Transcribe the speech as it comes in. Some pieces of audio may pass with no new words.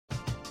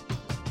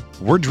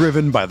We're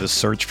driven by the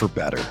search for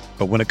better.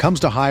 But when it comes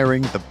to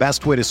hiring, the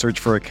best way to search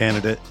for a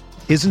candidate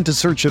isn't to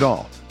search at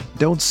all.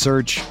 Don't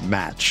search,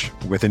 match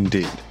with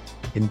Indeed.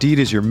 Indeed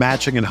is your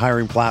matching and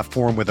hiring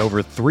platform with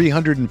over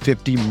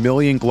 350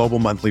 million global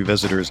monthly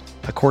visitors,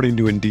 according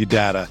to Indeed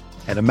data,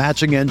 and a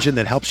matching engine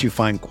that helps you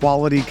find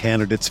quality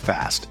candidates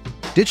fast.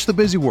 Ditch the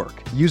busy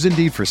work. Use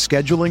Indeed for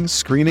scheduling,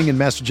 screening, and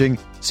messaging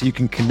so you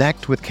can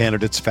connect with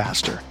candidates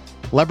faster.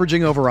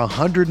 Leveraging over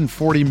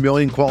 140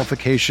 million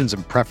qualifications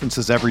and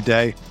preferences every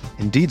day,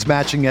 Indeed's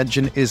matching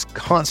engine is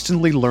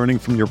constantly learning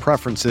from your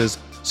preferences,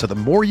 so the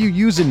more you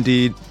use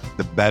Indeed,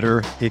 the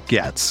better it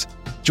gets.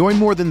 Join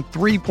more than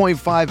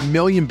 3.5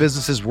 million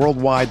businesses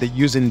worldwide that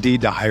use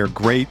Indeed to hire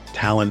great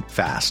talent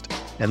fast.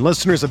 And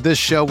listeners of this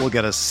show will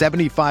get a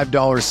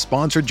 $75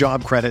 sponsored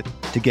job credit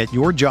to get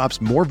your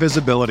jobs more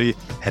visibility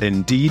at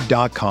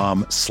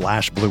Indeed.com/Blue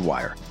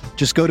Wire.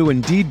 Just go to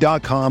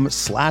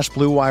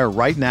Indeed.com/Blue Wire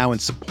right now and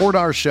support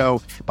our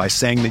show by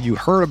saying that you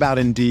heard about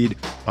Indeed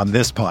on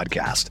this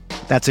podcast.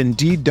 That's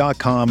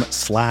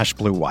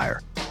Indeed.com/Blue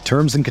Wire.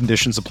 Terms and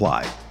conditions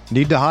apply.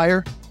 Need to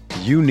hire?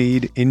 You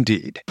need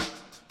Indeed.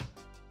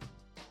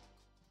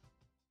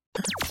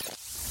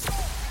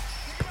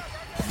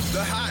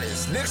 The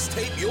hottest Knicks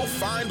tape you'll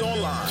find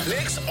online.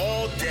 Knicks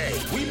all day.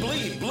 We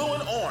bleed blue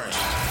and orange.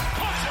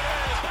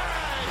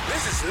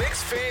 This is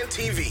Knicks Fan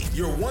TV,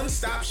 your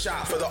one-stop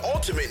shop for the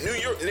ultimate New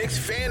York Knicks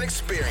fan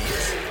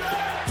experience.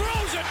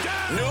 Throws it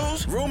down.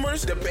 News,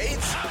 rumors,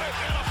 debates,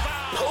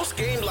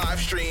 post-game live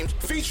streams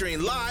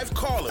featuring live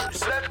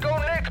callers. Let's go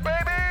Knicks,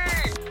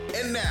 baby!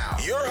 And now,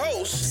 your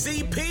host,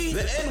 CP,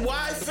 the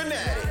NY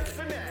Fanatic.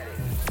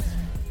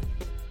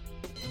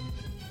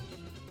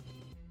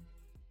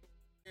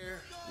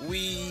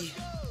 We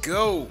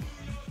go.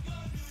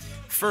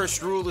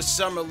 First rule of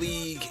Summer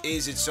League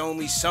is it's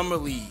only Summer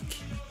League.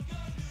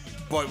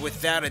 But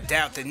without a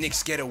doubt, the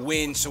Knicks get a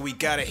win, so we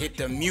gotta hit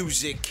the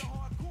music.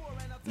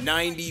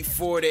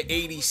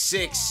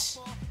 94-86,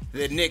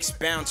 the Knicks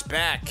bounce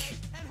back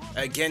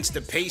against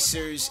the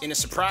Pacers in a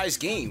surprise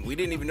game. We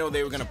didn't even know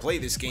they were gonna play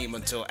this game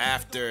until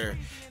after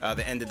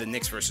the end of the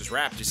Knicks versus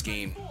Raptors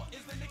game.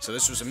 So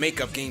this was a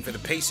makeup game for the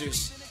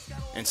Pacers.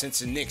 And since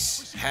the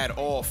Knicks had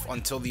off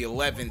until the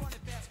 11th,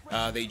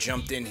 they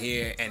jumped in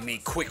here and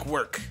made quick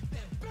work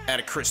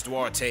out of Chris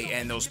Duarte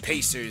and those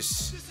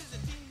Pacers.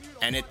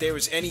 And if there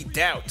was any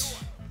doubt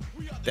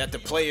that the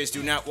players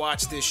do not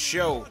watch this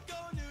show,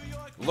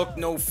 look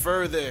no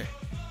further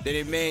than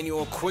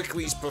Immanuel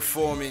Quickley's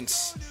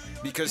performance,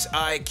 because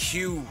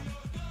IQ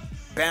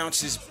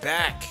bounces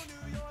back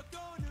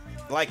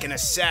like an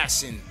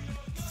assassin.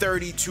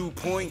 32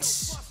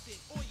 points,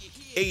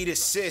 8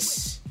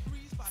 assists,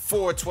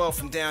 4-12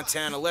 from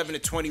downtown,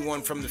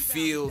 11-21 from the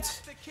field.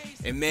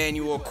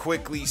 Immanuel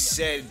Quickley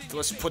said,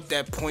 let's put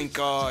that point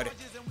guard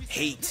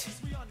hate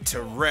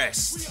to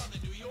rest.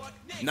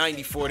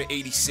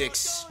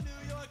 94-86.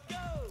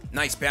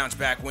 Nice bounce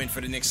back win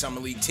for the Knicks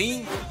Summer League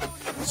team.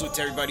 Salute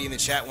to everybody in the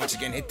chat once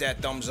again. Hit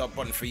that thumbs up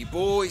button for you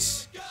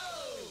boys.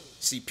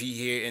 CP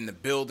here in the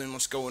building.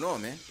 What's going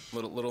on, man?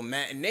 Little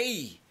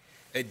matinee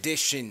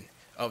edition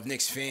of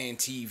Knicks Fan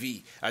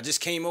TV. I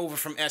just came over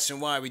from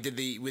SNY. We did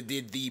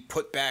the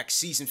putback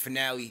season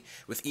finale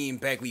with Ian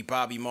Begley,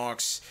 Bobby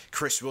Marks,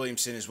 Chris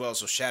Williamson as well.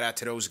 So shout out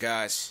to those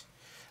guys.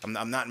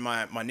 I'm not in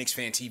my Knicks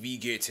Fan TV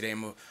gear today.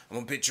 I'm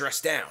a bit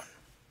dressed down.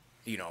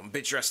 I'm a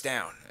bit dressed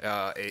down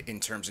in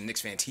terms of Knicks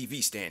Fan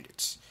TV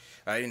standards.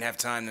 I didn't have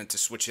time to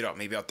switch it up.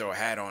 Maybe I'll throw a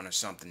hat on or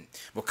something.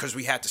 Because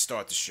we had to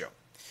start the show.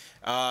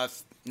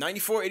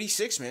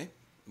 94-86, man.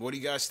 What do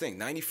you guys think?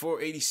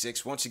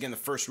 94-86. Once again, the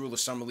first rule of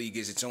Summer League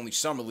is it's only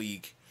Summer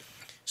League.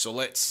 So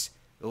let's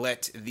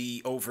let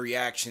the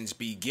overreactions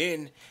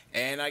begin.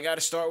 And I got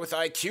to start with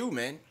IQ,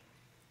 man.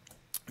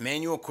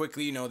 Immanuel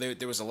Quickley,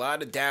 there was a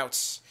lot of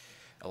doubts.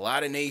 A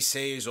lot of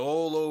naysayers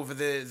all over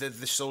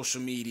the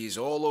social medias,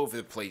 all over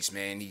the place,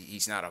 man.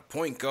 He's not a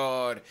point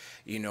guard.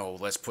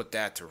 Let's put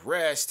that to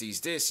rest.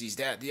 He's this, he's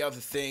that, the other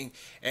thing.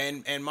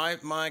 And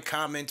my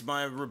comment,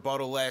 my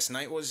rebuttal last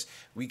night was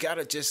we got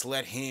to just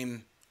let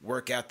him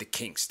work out the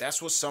kinks.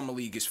 That's what Summer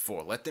League is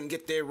for. Let them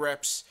get their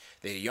reps.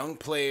 They're young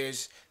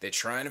players. They're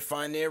trying to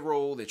find their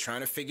role. They're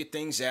trying to figure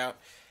things out.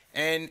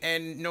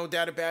 And no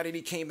doubt about it,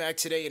 he came back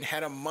today and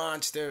had a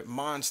monster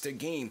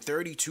game.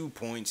 32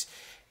 points.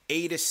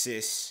 8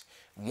 assists,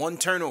 1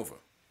 turnover.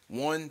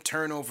 1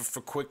 turnover for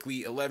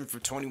Quickley, 11 for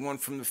 21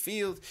 from the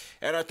field.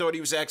 And I thought he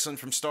was excellent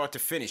from start to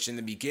finish. In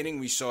the beginning,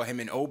 we saw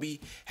him and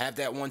Obi have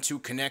that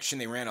 1-2 connection.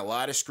 They ran a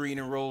lot of screen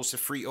and rolls to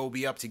free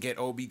Obi up to get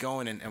Obi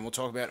going. And we'll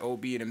talk about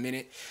Obi in a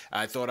minute.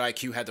 I thought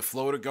IQ had the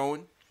floater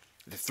going.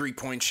 The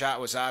 3-point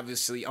shot was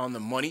obviously on the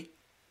money.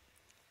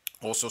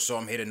 Also saw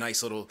him hit a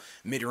nice little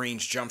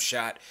mid-range jump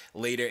shot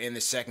later in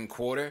the second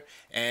quarter.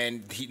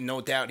 And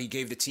no doubt he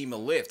gave the team a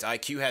lift.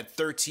 IQ had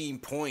 13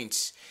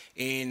 points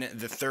in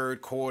the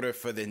third quarter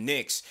for the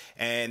Knicks.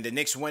 And the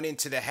Knicks went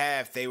into the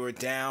half. They were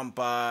down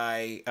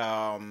by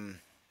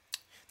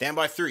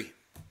 3.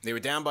 They were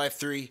down by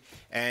 3,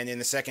 and in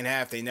the second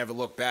half, they never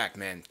looked back,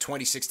 man.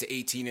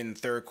 26-18 in the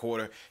third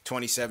quarter,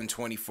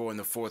 27-24 in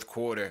the fourth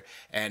quarter,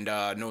 and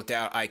no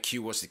doubt IQ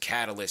was the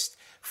catalyst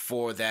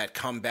for that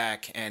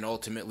comeback and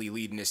ultimately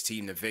leading his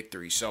team to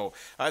victory. So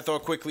I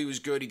thought Quickley was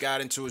good. He got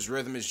into his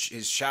rhythm.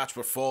 His shots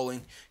were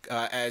falling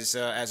as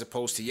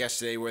opposed to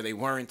yesterday where they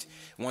weren't.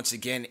 Once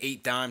again,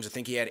 8 dimes. I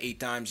think he had 8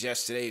 dimes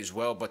yesterday as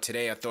well, but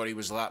today I thought he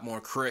was a lot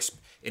more crisp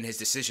in his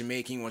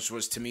decision-making, which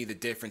was, to me, the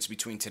difference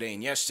between today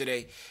and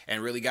yesterday,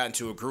 and really got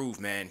into a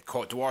groove, man.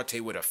 Caught Duarte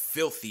with a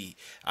filthy,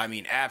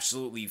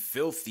 absolutely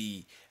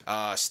filthy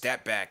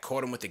step back.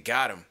 Caught him with the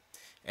got him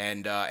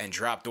and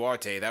dropped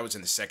Duarte. That was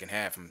in the second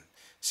half.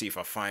 See if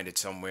I find it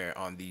somewhere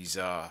on these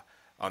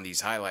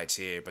highlights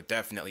here, but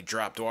definitely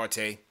dropped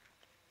Duarte,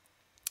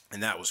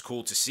 and that was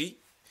cool to see.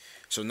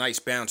 So nice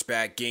bounce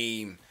back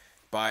game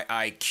by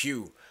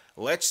IQ.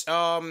 Let's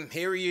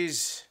here he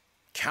is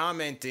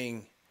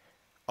commenting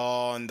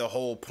on the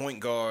whole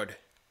point guard,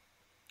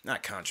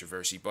 not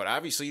controversy, but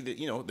obviously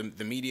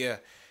the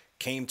media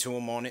came to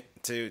him on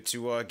it to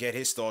get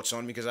his thoughts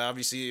on, because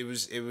obviously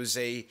it was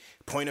a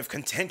point of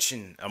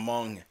contention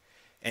among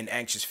an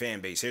anxious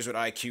fan base. Here's what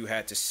IQ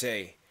had to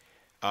say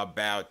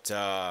about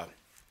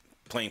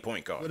playing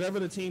point guard. Whatever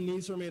the team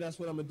needs from me, that's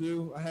what I'm going to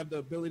do. I have the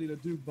ability to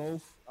do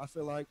both, I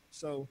feel like.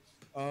 So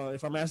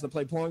if I'm asked to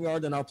play point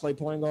guard, then I'll play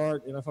point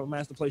guard. And if I'm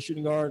asked to play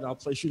shooting guard, I'll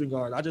play shooting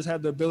guard. I just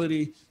have the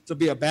ability to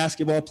be a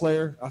basketball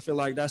player. I feel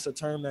like that's a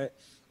term that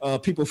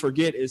people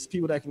forget, is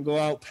people that can go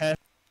out, pass.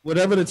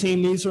 Whatever the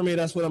team needs from me,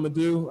 that's what I'm going to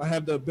do. I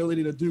have the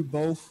ability to do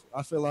both,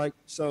 I feel like.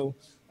 So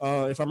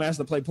if I'm asked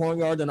to play point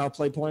guard, then I'll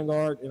play point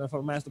guard. And if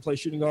I'm asked to play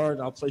shooting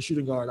guard, I'll play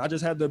shooting guard. I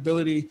just have the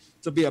ability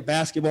to be a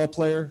basketball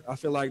player. I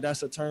feel like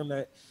that's a term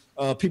that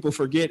people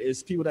forget,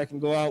 is people that can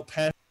go out,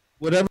 pass,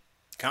 whatever.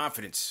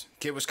 Confidence.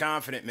 Kid was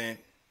confident, man.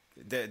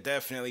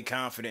 Definitely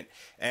confident.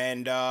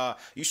 And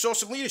you saw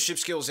some leadership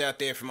skills out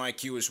there from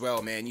IQ as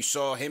well, man. You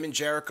saw him and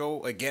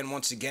Jericho,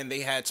 once again,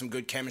 they had some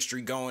good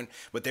chemistry going,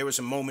 but there was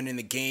a moment in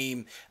the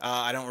game,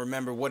 I don't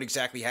remember what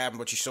exactly happened,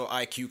 but you saw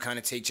IQ kind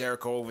of take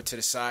Jericho over to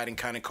the side and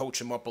kind of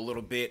coach him up a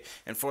little bit.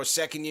 And for a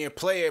second-year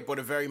player, but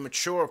a very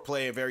mature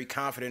player, very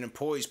confident and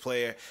poised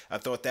player, I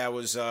thought that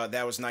was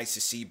nice to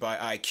see by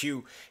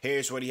IQ.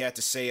 Here's what he had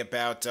to say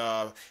about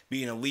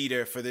being a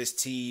leader for this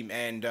team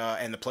and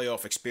the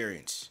playoff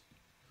experience.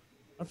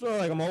 I feel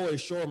like I'm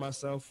always sure of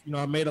myself.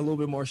 I made a little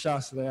bit more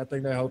shots today. I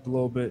think that helped a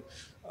little bit.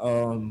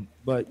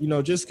 But,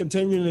 just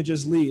continuing to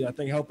just lead. I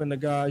think helping the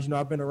guys.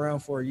 I've been around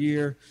for a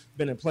year,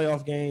 been in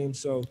playoff games.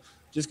 So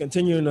just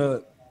continuing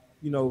to,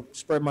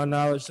 spread my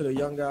knowledge to the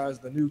young guys,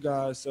 the new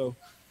guys. So,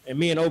 and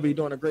me and Obi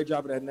doing a great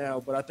job of that now.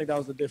 But I think that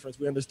was the difference.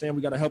 We understand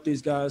we got to help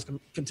these guys,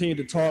 continue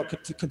to talk,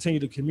 continue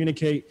to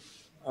communicate,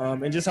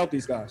 and just help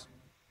these guys.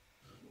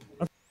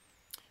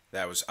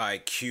 That was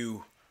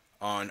IQ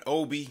on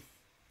Obi.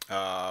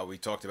 We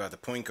talked about the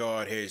point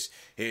guard.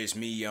 Here's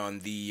me on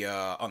the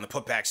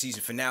putback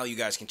season finale. You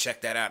guys can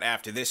check that out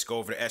after this. Go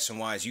over to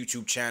SNY's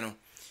YouTube channel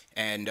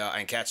and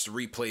catch the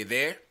replay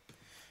there.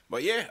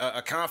 But yeah,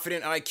 a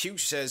confident IQ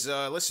says,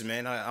 "Listen,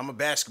 man, I'm a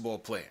basketball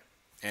player,"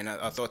 and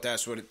I thought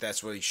that's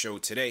what he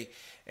showed today,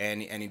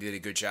 and he did a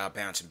good job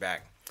bouncing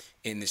back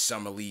in the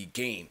summer league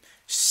game.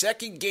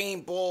 Second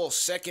game ball,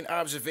 second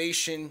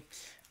observation.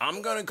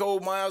 I'm gonna go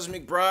Miles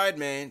McBride,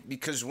 man,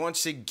 because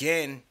once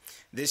again,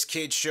 this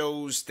kid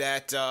shows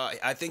that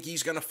I think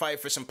he's going to fight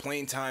for some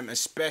playing time,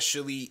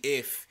 especially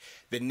if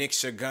the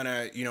Knicks are going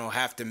to,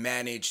 have to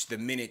manage the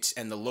minutes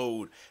and the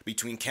load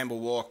between Kemba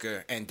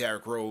Walker and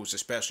Derrick Rose,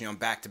 especially on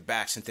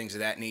back-to-backs and things of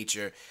that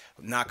nature.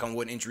 Knock on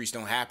wood, injuries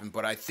don't happen.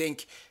 But I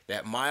think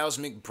that Miles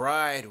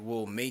McBride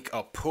will make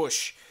a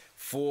push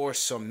for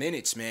some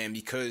minutes, man,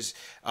 because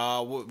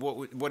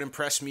what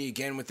impressed me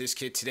again with this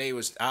kid today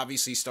was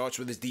obviously starts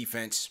with his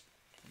defense,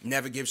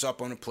 never gives up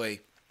on a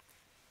play.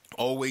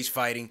 Always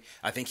fighting.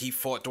 I think he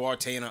fought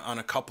Duarte on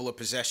a couple of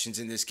possessions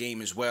in this game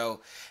as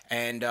well.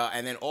 And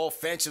then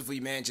offensively,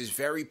 man, just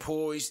very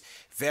poised,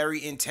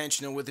 very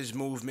intentional with his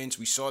movements.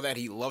 We saw that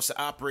he loves to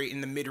operate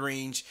in the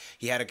mid-range.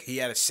 He had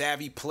a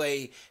savvy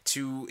play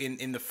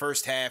in the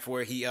first half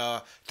where he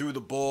threw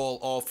the ball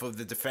off of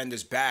the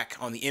defender's back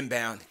on the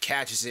inbound,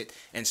 catches it,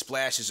 and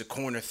splashes a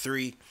corner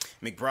three.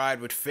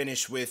 McBride would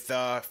finish with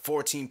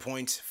 14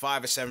 points,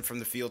 5 of 7 from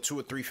the field, 2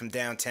 of 3 from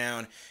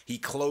downtown. He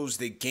closed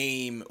the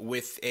game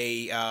with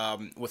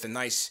a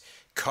nice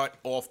cut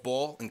off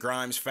ball, and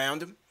Grimes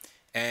found him,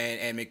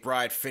 and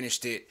McBride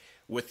finished it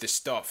with the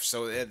stuff.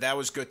 So that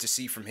was good to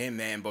see from him,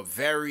 man. But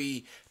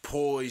very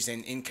poised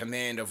and in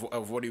command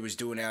of what he was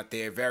doing out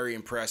there. Very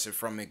impressive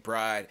from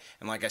McBride.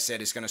 And like I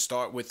said, it's going to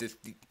start with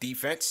the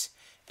defense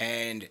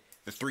and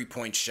the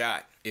three-point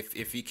shot.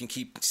 If he can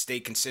stay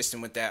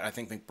consistent with that, I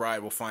think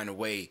McBride will find a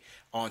way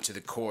onto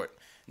the court,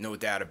 no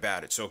doubt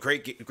about it. So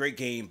great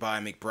game by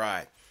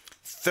McBride.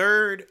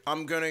 Third,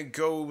 I'm gonna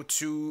go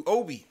to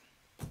Obi.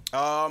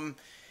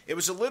 It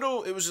was a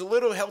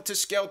little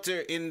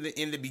helter-skelter in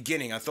the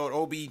beginning. I thought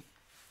Obi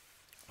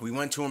We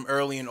went to him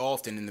early and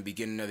often in the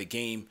beginning of the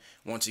game.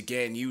 Once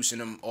again, using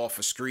him off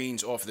of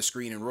screens, off the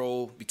screen and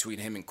roll between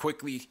him and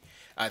Quickly.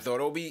 I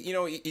thought Obi,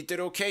 he did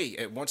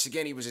okay. Once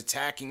again, he was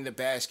attacking the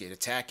basket,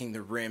 attacking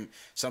the rim,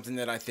 something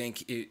that I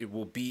think it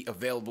will be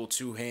available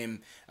to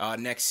him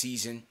next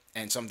season,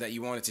 and something that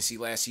you wanted to see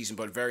last season,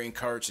 but very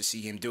encouraged to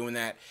see him doing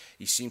that.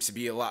 He seems to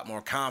be a lot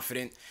more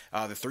confident.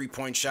 The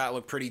three-point shot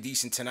looked pretty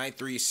decent tonight,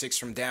 3 of 6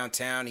 from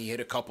downtown. He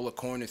hit a couple of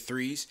corner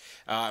threes,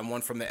 and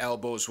one from the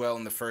elbow as well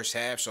in the first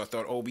half, so I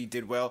thought Obi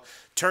did well.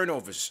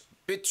 Turnovers.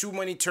 Bit too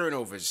many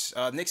turnovers.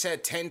 Knicks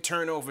had 10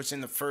 turnovers in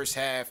the first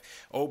half.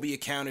 Obi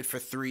accounted for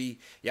 3.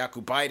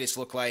 Jokubaitis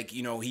looked like,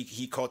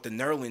 he caught the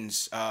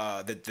Nerlens,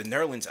 the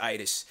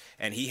Nerlens-itis,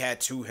 and he had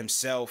 2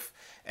 himself.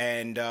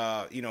 And,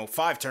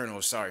 5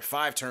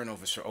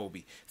 turnovers for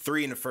Obi.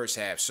 3 in the first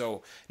half.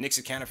 So Knicks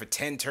accounted for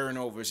 10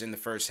 turnovers in the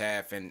first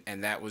half, and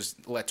that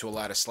led to a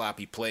lot of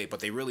sloppy play. But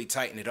they really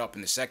tightened it up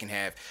in the second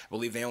half. I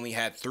believe they only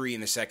had 3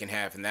 in the second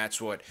half, and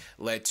that's what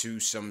led to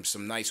some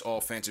nice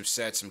offensive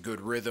sets, some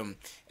good rhythm,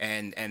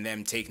 and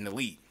them taking the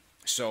lead.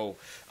 So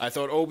I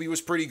thought Obi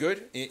was pretty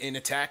good in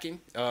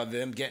attacking,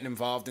 them getting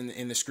involved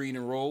in the screen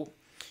and roll.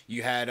 He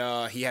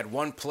had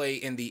one play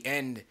in the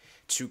end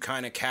to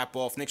kind of cap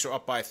off. Knicks were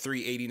up by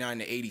 3,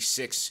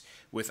 89-86,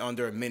 with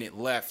under a minute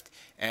left.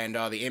 And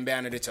they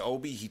inbounded it to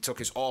Obi. He took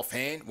his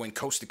offhand, went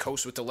coast to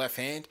coast with the left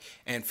hand,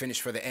 and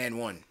finished for the and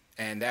one.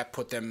 And that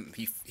put them,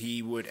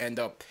 he would end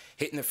up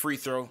hitting the free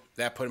throw.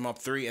 That put him up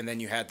 3. And then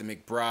you had the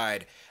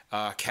McBride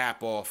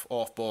cap off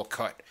ball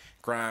cut.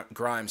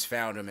 Grimes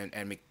found him, and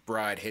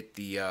McBride hit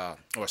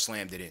or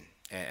slammed it in.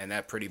 And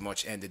that pretty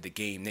much ended the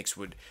game. Knicks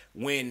would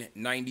win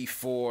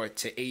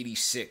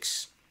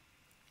 94-86.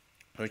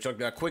 We talked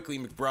about Quickly,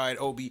 McBride,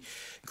 Obi.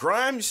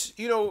 Grimes,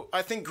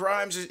 I think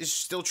Grimes is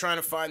still trying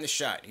to find the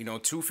shot.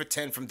 2 for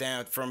 10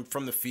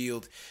 from the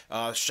field.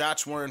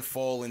 Shots weren't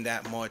falling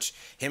that much.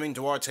 Him and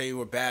Duarte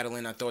were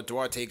battling. I thought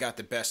Duarte got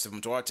the best of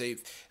him. Duarte,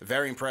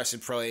 very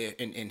impressive player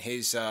in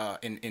his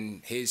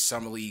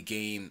summer league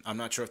game. I'm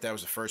not sure if that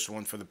was the first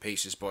one for the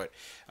Pacers, but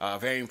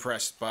very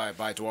impressed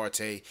by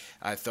Duarte.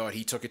 I thought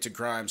he took it to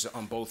Grimes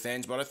on both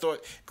ends, but I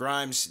thought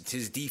Grimes,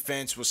 his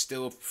defense was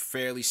still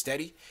fairly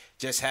steady.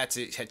 Just has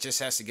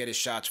to get his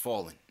shots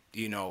falling.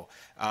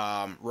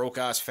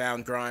 Rokas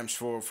found Grimes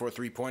for a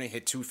 3-pointer,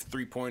 hit 2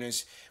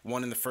 3-pointers,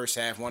 one in the first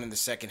half, one in the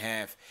second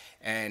half,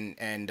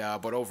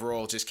 but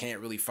overall just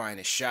can't really find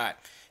a shot.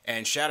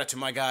 And shout out to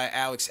my guy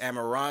Alex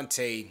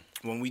Amarante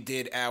when we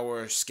did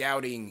our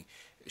scouting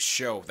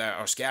show,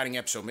 our scouting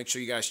episode. Make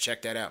sure you guys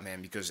check that out,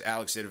 man, because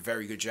Alex did a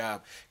very good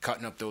job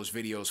cutting up those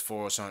videos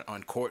for us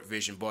on Court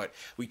Vision. But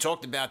we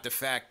talked about the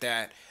fact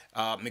that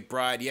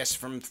McBride, yes,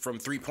 from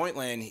 3-point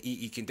land,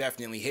 he can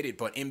definitely hit it,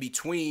 but in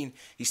between,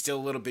 he's still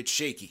a little bit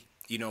shaky.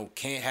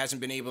 Hasn't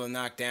been able to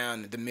knock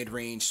down the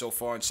mid-range so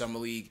far in Summer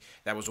League.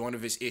 That was one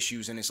of his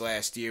issues in his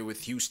last year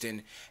with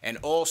Houston. And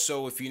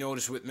also, if you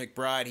notice with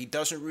McBride, he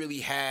doesn't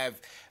really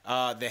have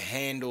the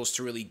handles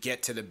to really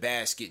get to the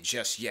basket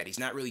just yet. He's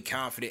not really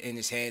confident in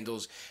his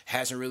handles,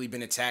 hasn't really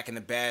been attacking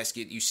the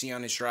basket. You see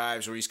on his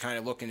drives where he's kind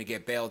of looking to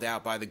get bailed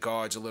out by the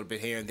guards a little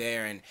bit here and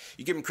there. And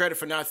you give him credit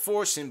for not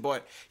forcing,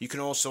 but you can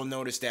also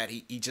notice that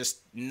he just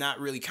not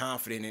really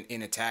confident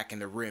in attacking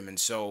the rim. And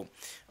so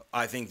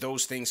I think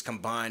those things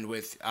combined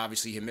with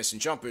obviously him missing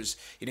jumpers,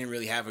 he didn't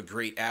really have a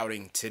great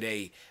outing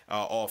today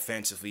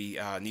offensively,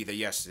 neither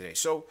yesterday.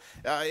 So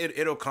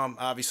it'll come,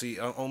 obviously,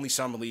 only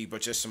Summer League,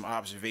 but just some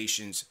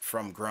observations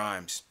from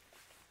Grimes.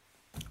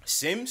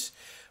 Sims,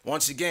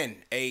 once again,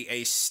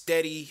 a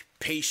steady,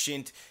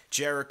 patient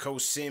Jericho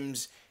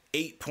Sims.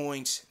 8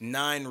 points,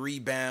 9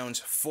 rebounds,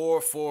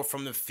 4-4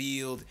 from the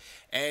field.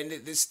 And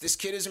this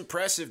kid is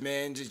impressive,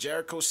 man.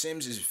 Jericho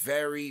Sims is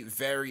very,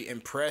 very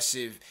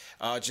impressive.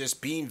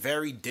 Just being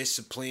very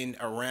disciplined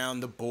around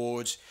the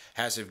boards.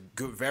 Has a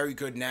very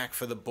good knack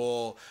for the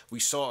ball. We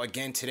saw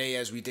again today,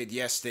 as we did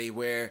yesterday,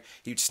 where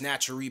he'd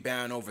snatch a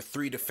rebound over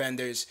 3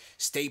 defenders,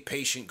 stay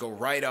patient, go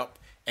right up,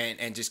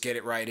 and just get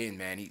it right in,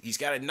 man. He's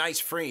got a nice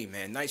frame,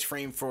 man. Nice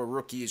frame for a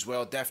rookie as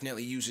well.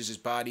 Definitely uses his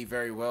body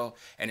very well,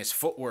 and his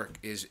footwork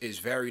is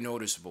very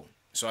noticeable.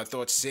 So I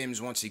thought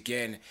Sims, once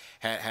again,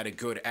 had a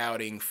good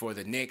outing for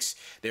the Knicks.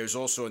 There's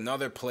also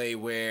another play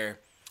where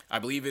I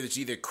believe it was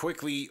either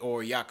Quickly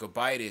or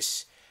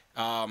Jokubaitis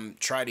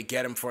tried to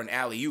get him for an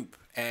alley-oop.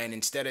 And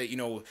instead of,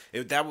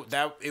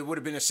 it would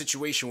have been a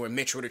situation where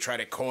Mitch would have tried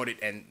to caught it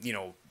and,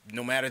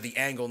 no matter the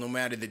angle, no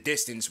matter the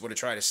distance, would have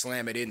tried to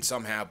slam it in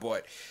somehow.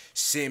 But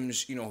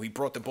Sims, he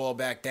brought the ball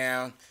back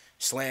down,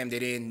 slammed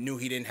it in, knew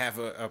he didn't have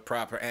a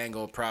proper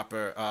angle,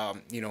 proper,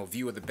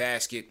 view of the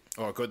basket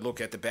or a good look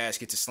at the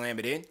basket to slam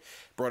it in,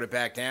 brought it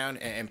back down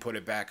and put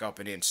it back up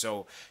and in.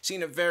 So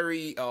seeing a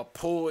very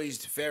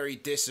poised, very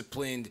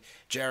disciplined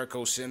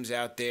Jericho Sims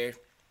out there.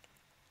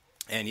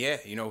 And yeah,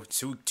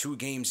 two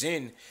games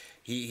in,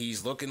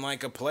 he's looking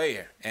like a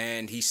player,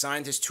 and he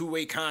signed his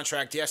 2-way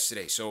contract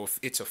yesterday. So if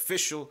it's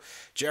official,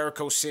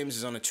 Jericho Sims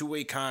is on a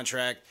 2-way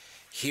contract,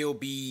 he'll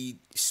be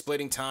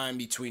splitting time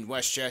between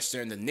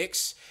Westchester and the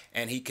Knicks,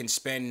 and he can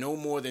spend no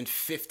more than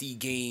 50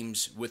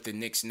 games with the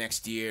Knicks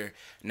next year,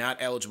 not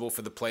eligible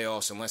for the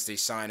playoffs unless they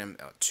sign him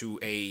to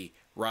a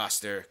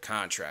roster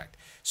contract.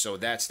 So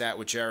that's that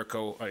with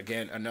Jericho.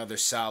 Again, another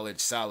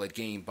solid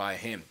game by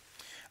him.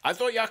 I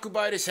thought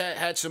Jokubaitis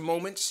had some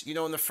moments. You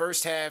know, in the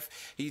first half,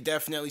 he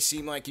definitely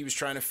seemed like he was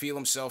trying to feel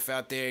himself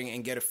out there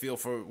and get a feel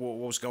for what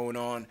was going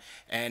on.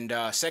 And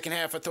second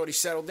half, I thought he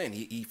settled in.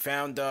 He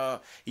found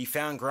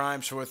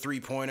Grimes for a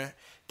three-pointer.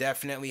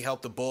 Definitely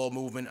helped the ball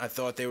movement. I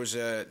thought there was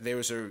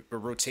a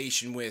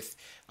rotation with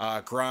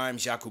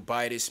Grimes,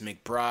 Jokubaitis,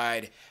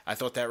 McBride. I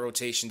thought that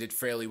rotation did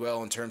fairly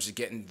well in terms of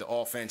getting the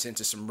offense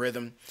into some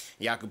rhythm.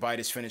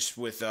 Jokubaitis finished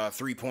with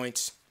 3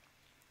 points.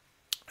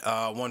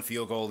 1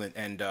 field goal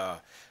and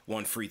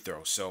 1 free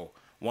throw. So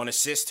 1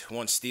 assist,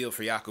 1 steal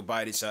for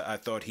Jokubaitis. I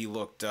thought he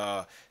looked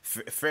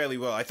fairly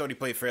well. I thought he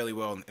played fairly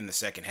well in the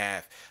second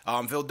half.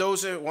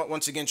 Vildoza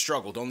once again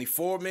struggled. Only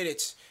 4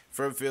 minutes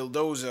for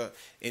Vildoza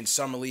in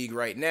Summer League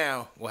right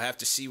now. We'll have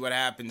to see what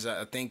happens.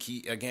 I think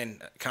he,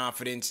 again,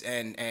 confidence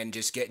and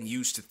just getting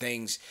used to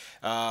things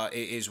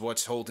is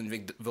what's holding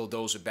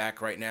Vildoza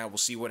back right now. We'll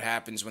see what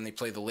happens when they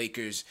play the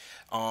Lakers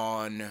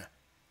on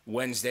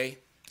Wednesday.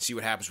 See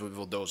what happens with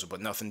Vildoza,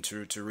 but nothing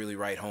to really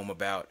write home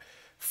about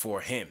for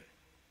him.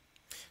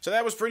 So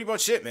that was pretty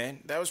much it,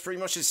 man. That was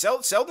pretty much it.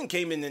 Selden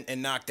came in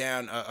and knocked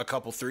down a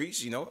couple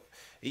threes, you know.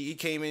 He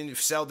came in,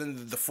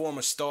 Selden, the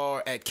former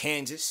star at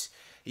Kansas.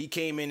 He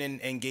came in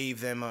and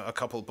gave them a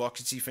couple of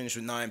buckets. He finished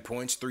with 9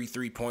 points, 3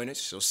 3-pointers.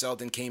 So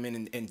Selden came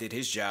in and did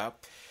his job.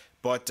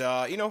 But,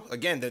 you know,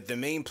 again, the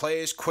main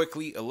players,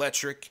 quickly,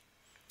 electric.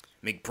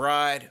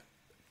 McBride,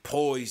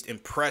 poised,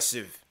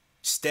 impressive,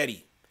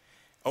 steady.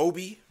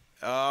 Obi,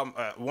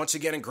 once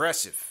again,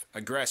 aggressive.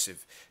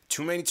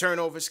 Too many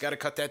turnovers. Got to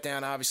cut that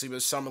down. Obviously,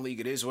 with Summer League,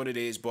 it is what it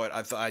is. But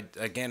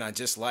I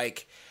just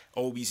like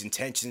Obi's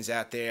intentions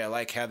out there. I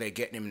like how they're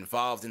getting him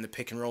involved in the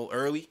pick and roll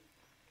early.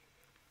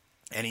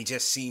 And he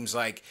just seems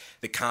like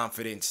the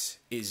confidence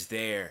is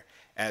there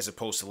as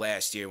opposed to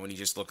last year when he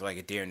just looked like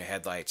a deer in the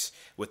headlights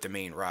with the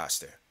main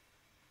roster.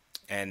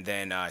 And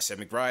then I said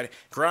McBride.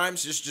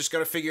 Grimes just got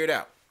to figure it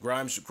out.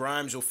 Grimes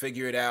will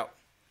figure it out.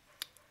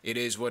 It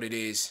is what it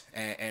is,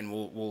 and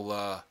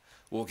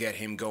we'll get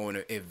him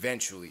going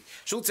eventually.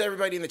 Salute to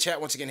everybody in the chat.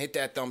 Once again, hit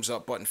that thumbs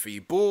up button for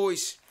you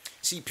boys.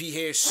 CP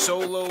here,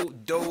 solo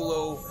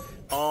dolo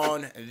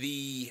on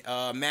the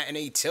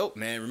matinee tilt,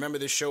 man. Remember,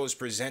 this show is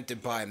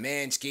presented by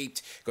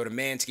Manscaped. Go to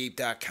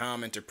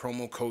manscaped.com, enter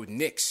promo code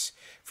NIX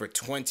for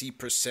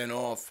 20%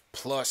 off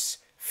plus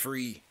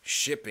free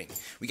shipping.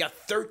 We got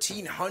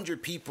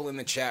 1,300 people in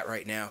the chat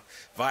right now,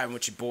 vibing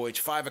with your boy. It's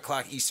 5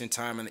 o'clock Eastern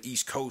time on the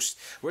East Coast.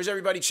 Where's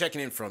everybody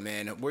checking in from,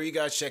 man? Where are you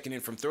guys checking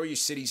in from? Throw your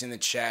cities in the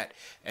chat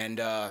and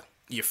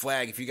your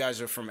flag. If you guys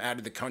are from out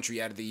of the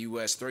country, out of the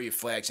U.S., throw your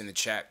flags in the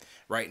chat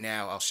right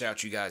now. I'll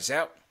shout you guys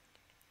out.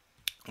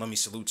 Let me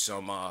salute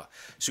some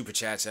super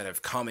chats that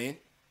have come in.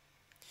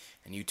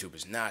 And YouTube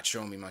is not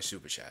showing me my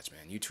super chats,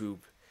 man. YouTube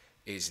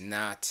is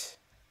not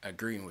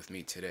agreeing with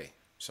me today.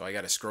 So I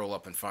got to scroll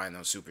up and find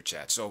those super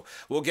chats. So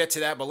we'll get to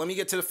that, but let me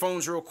get to the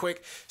phones real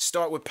quick.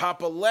 Start with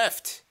Papa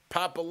Left.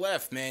 Papa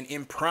Left, man.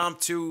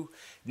 Impromptu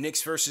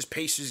Knicks versus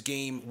Pacers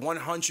game.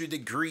 100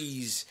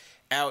 degrees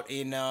out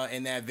in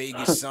that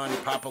Vegas sun.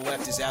 Papa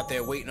Left is out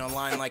there waiting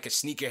online like a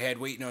sneakerhead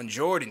waiting on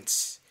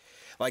Jordans.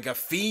 Like a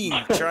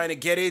fiend trying to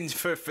get in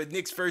for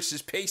Knicks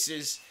versus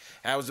Pacers.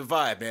 How was the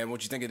vibe, man?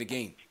 What'd you think of the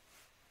game?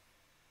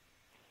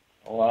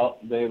 Well,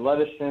 they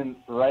let us in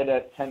right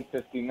at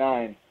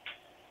 10:59.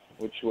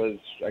 Which was,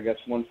 I guess,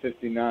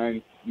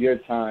 1:59 your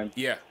time.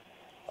 Yeah.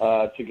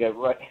 To get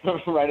right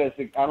as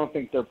I don't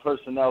think their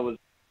personnel was.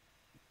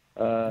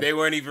 They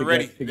weren't even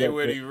ready. They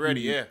weren't even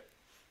ready.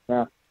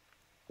 Yeah.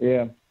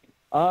 Yeah.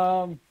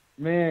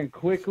 Man,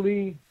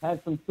 quickly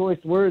had some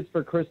choice words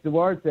for Chris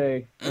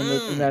Duarte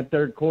in that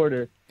third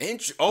quarter. When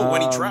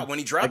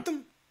he dropped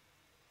them.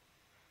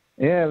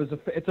 Yeah,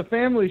 it's a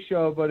family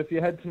show, but if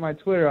you head to my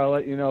Twitter, I'll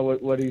let you know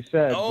what he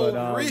said. Oh,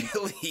 but,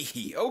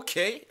 really?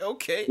 Okay.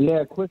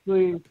 Yeah,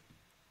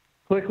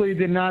 quickly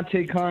did not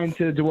take kind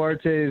to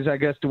Duarte's. I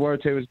guess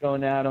Duarte was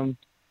going at him.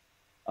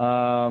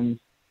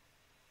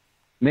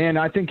 Man,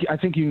 I think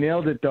you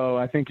nailed it though.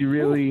 I think you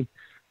really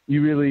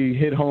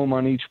hit home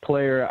on each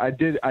player. I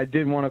did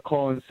want to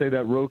call and say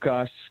that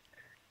Rokas.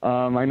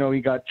 I know he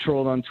got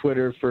trolled on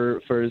Twitter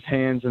for his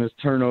hands and his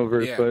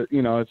turnovers, but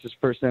you know it's his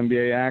first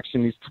NBA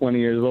action. He's 20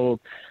 years old.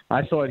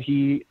 I thought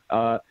he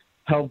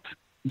helped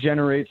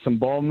generate some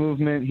ball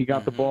movement. He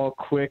got the ball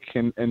quick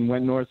and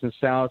went north and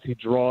south. He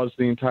draws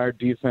the entire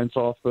defense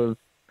off the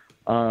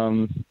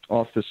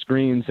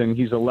screens, and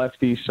he's a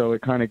lefty, so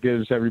it kind of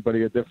gives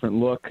everybody a different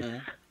look.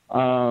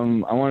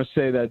 I want to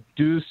say that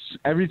Deuce,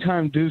 every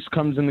time Deuce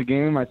comes in the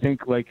game, I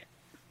think like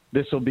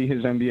this will be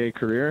his NBA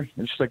career.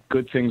 It's just like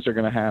good things are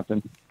going to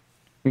happen. I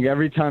think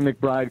every time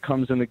McBride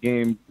comes in the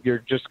game, you're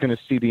just going to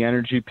see the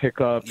energy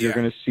pick up. Yeah. You're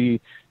going to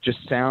see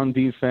just sound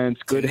defense,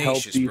 good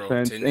help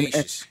defense. Bro.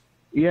 And,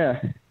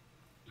 yeah.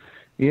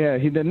 Yeah,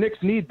 the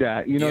Knicks need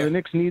that. You know, Yeah. the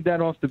Knicks need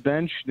that off the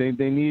bench. They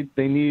need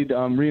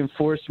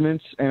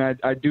reinforcements, and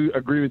I do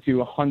agree with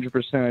you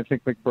 100%. I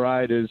think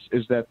McBride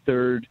is that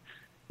third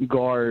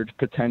guard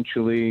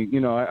potentially. You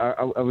know,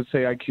 I would say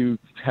IQ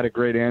had a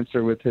great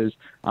answer with his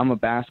 "I'm a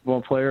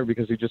basketball player"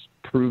 because he just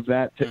proved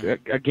that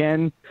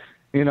again.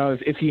 You know,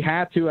 if he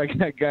had to, I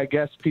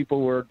guess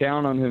people were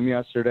down on him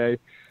yesterday.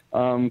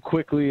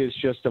 Quickly is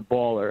just a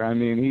baller. I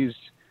mean,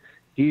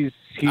 he's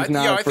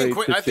not afraid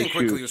to I think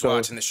Quickly shoot, was so.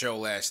 watching the show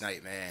last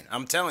night, man.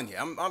 I'm telling you,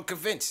 I'm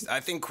convinced. I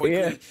think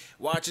Quickly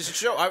watches the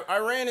show. I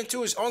ran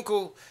into his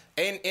uncle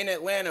in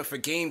Atlanta for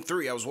Game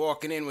 3. I was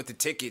walking in with the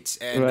tickets,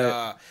 and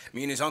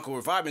me and his uncle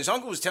were vibing. His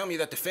uncle was telling me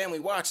that the family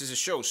watches the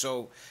show.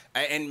 So,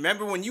 and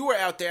remember when you were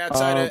out there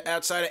outside of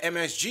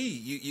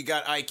MSG, you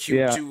got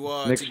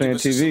IQ Knicks to Fan give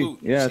us a TV. salute.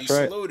 Yeah, He that's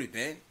right. saluted,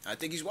 man. I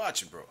think he's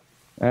watching, bro.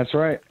 That's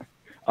right.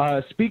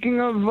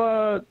 Speaking of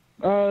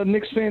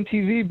Knicks Fan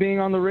TV being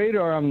on the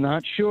radar, I'm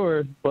not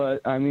sure,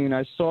 but I mean,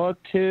 I saw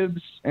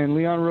Tibbs and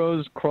Leon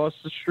Rose cross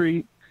the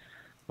street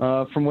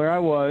from where I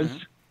was,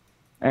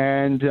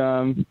 and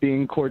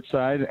being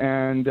courtside,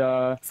 and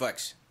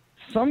Flex.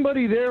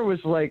 somebody there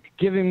was like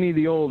giving me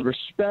the old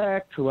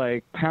respect,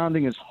 like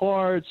pounding his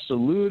heart,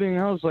 saluting.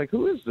 I was like,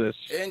 "Who is this?"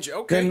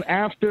 Okay. Then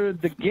after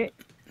the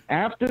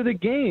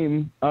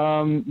game,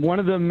 one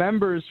of the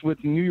members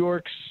with New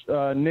York's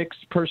Knicks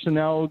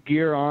personnel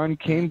gear on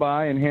came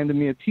by and handed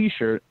me a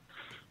T-shirt.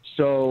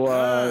 So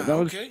that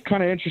was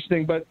kind of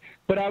interesting. But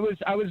I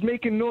was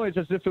making noise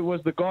as if it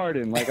was the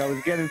Garden. Like I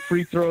was getting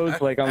free throws.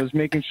 Like I was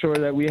making sure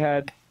that we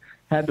had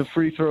the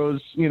free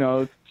throws. You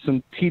know,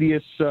 some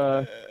tedious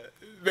tense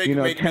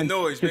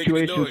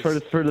situations for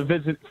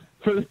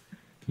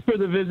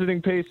the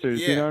visiting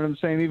Pacers. Yeah. You know what I'm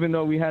saying? Even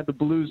though we had the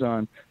blues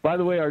on. By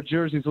the way, our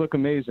jerseys look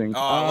amazing. Oh,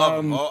 I love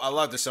them. I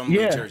love the Summer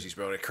League jerseys,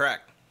 bro. They're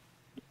crack.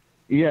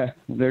 Yeah,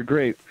 they're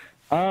great.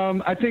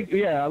 I think,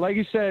 like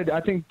you said,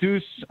 I think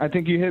Deuce, I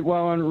think you hit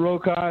well on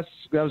Rokas.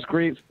 That was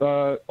great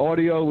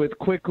audio with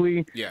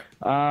Quickly. Yeah.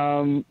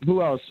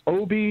 Who else?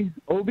 Obi.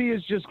 Obi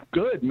is just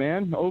good,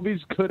 man.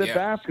 Obi's good at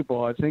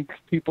basketball. I think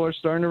people are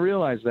starting to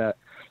realize that.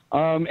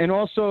 And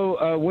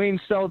also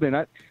Wayne Selden.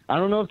 I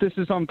don't know if this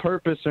is on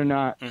purpose or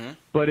not,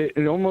 but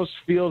it almost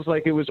feels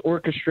like it was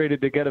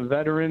orchestrated to get a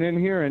veteran in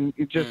here, and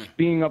just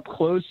being up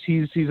close,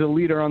 he's a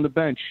leader on the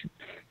bench.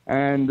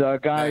 And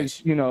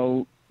guys, you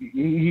know,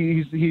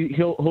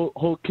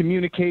 he'll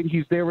communicate.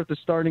 He's there with the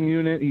starting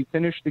unit. He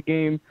finished the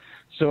game,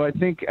 so I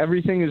think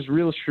everything is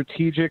real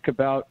strategic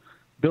about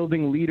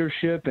building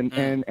leadership.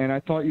 And I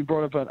thought you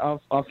brought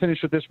up. I'll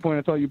finish with this point.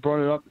 I thought you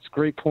brought it up. It's a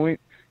great point.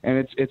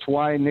 And it's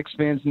why Knicks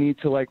fans need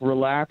to like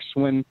relax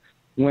when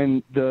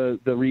the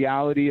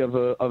reality of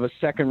a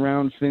second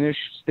round finish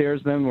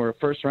stares them, or a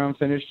first round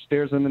finish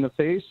stares them in the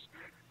face.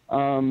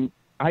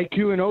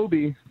 IQ and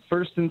Obi,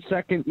 first and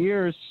second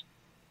years,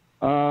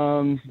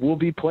 will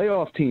be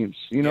playoff teams,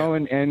 you know,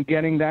 and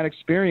getting that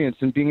experience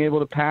and being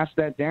able to pass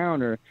that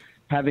down, or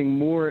having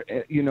more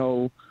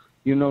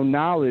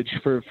knowledge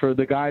for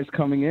the guys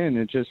coming in,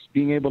 and just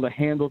being able to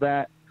handle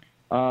that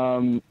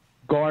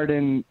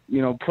Garden,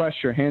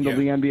 pressure, handle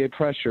the NBA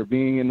pressure,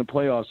 being in the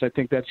playoffs. I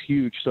think that's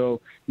huge. So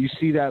you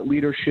see that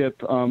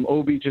leadership.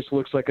 Obi just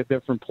looks like a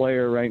different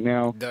player right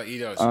now. He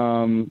does.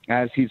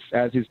 As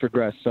he's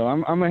progressed. So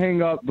I'm gonna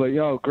hang up. But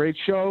great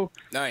show.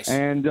 Nice.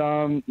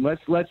 And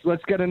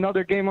let's get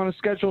another game on the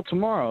schedule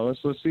tomorrow.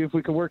 Let's see if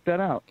we can work that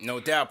out. No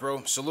doubt,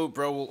 bro. Salute,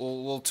 bro.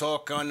 We'll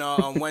talk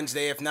on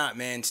Wednesday. If not,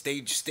 man,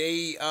 stay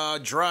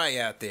dry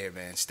out there,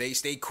 man.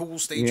 Stay cool.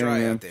 Stay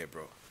dry out there,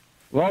 bro.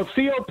 Well,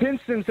 Theo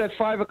Pinson's at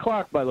 5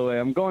 o'clock, by the way.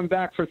 I'm going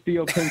back for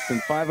Theo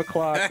Pinson. 5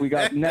 o'clock. We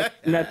got Nets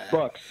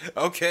Bucks.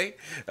 Okay.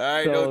 All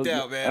right, so no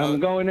doubt, man. I'm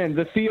going in.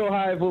 The Theo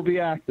Hive will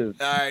be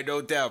active. All right, no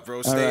doubt,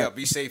 bro. Stay up.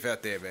 Be safe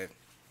out there, man.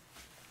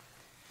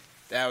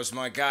 That was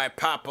my guy,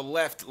 Papa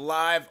Left,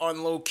 live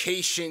on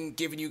location,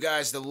 giving you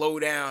guys the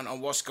lowdown on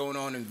what's going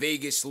on in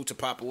Vegas. Salute to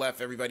Papa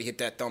Left. Everybody hit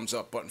that thumbs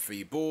up button for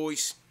you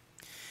boys.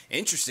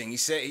 Interesting. He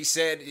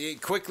said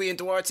Quickly and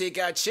Duarte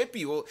got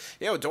chippy. Well,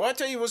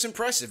 Duarte was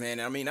impressive,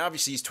 man. I mean,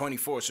 obviously he's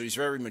 24, so he's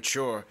very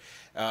mature,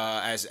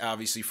 as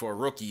obviously for a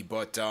rookie.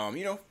 But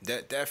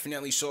that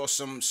definitely saw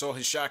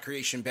his shot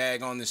creation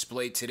bag on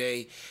display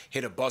today.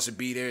 Hit a buzzer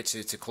beater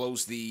to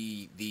close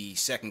the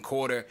second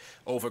quarter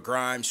over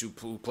Grimes, who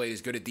played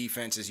as good a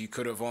defense as you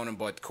could have on him,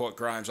 but caught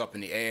Grimes up in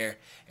the air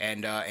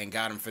and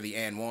got him for the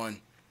and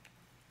one.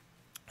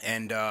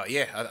 And,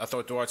 I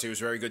thought Duarte was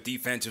very good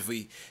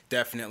defensively,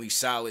 definitely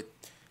solid.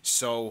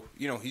 So,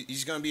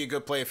 he's going to be a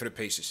good player for the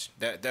Pacers.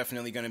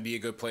 Definitely going to be a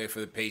good player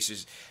for the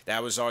Pacers.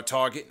 That was our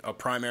target, our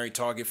primary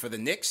target for the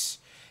Knicks,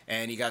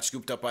 and he got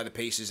scooped up by the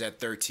Pacers at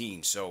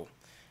 13. So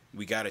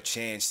we got a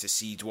chance to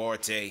see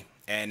Duarte.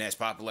 And as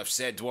Papa Left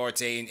said,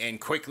 Duarte and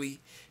Quickly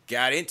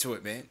got into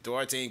it, man.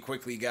 Duarte and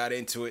Quickly got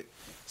into it.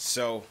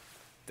 So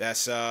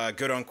that's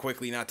good on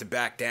Quickly not to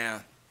back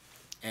down.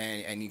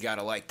 And you got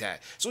to like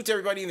that. So to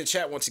everybody in the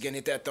chat, once again,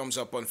 hit that thumbs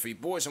up button for you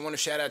boys. I want to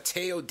shout out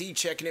Teo D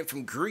checking in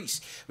from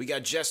Greece. We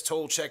got Jess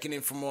Toll checking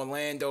in from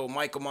Orlando.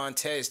 Michael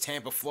Montez,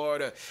 Tampa,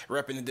 Florida,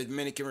 repping the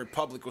Dominican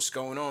Republic. What's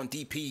going on?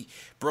 DP,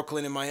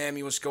 Brooklyn and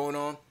Miami. What's going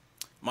on?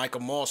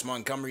 Michael Moss,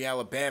 Montgomery,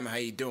 Alabama. How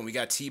you doing? We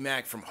got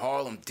T-Mac from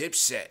Harlem,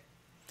 Dipset.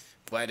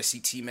 Glad to see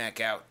T-Mac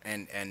out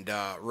and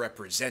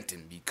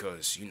representing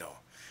because, you know,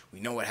 we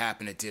know what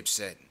happened at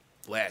Dipset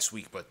last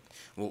week, but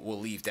we'll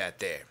leave that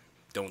there.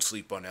 Don't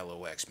sleep on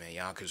LOX, man.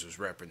 Yonkers was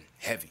repping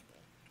heavy.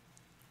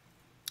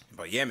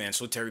 But yeah, man,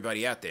 salute to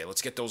everybody out there.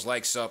 Let's get those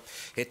likes up.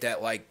 Hit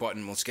that like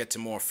button. Let's get to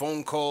more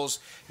phone calls.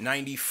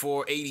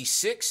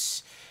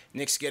 94-86.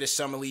 Knicks get a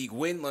Summer League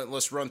win.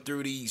 Let's run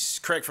through these.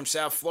 Craig from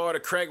South Florida.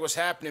 Craig, what's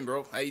happening,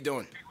 bro? How you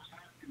doing?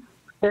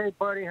 Hey,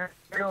 buddy. How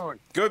you doing?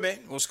 Good, man.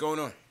 What's going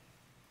on?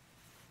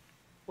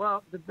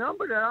 Well, the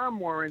number that I'm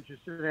more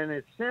interested in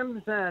is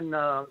Sims and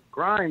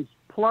Grimes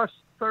plus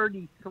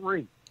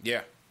 33.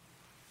 Yeah.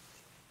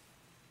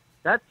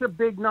 That's a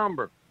big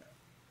number.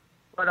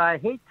 But I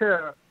hate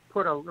to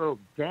put a little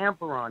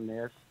damper on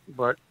this,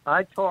 but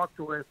I talked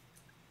with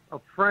a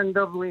friend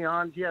of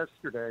Leon's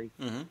yesterday.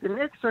 Mm-hmm. The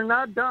Knicks are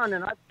not done,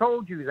 and I've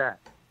told you that.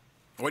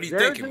 What are you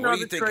thinking? What are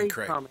you thinking,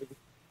 Craig? Coming.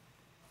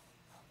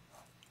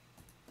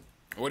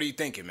 What are you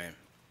thinking, man?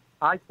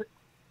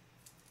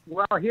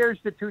 Well, here's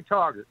the two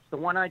targets. The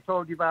one I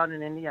told you about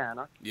in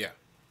Indiana. Yeah.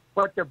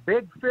 But the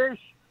big fish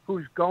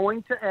who's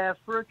going to ask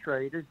for a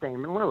trade is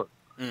Damian Lillard.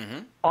 Mm-hmm.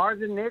 Are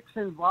the Knicks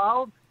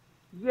involved?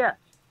 Yes.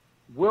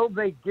 Will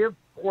they give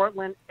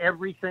Portland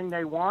everything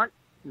they want?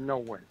 No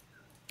way.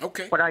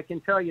 Okay. But I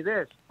can tell you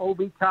this.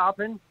 Obi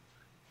Toppin,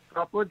 a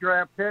couple of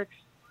draft picks,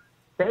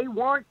 they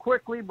want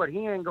quickly, but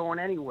he ain't going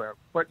anywhere.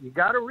 But you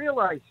got to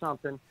realize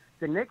something.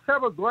 The Knicks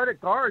have a glut at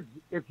guards.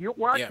 If you're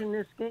watching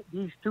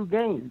these two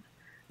games,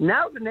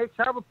 now the Knicks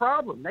have a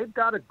problem. They've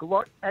got a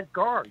glut at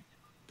guards.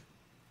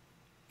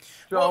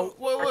 So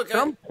look, at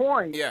some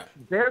point,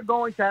 they're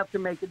going to have to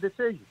make a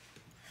decision.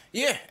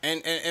 Yeah,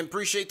 and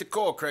appreciate the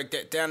call,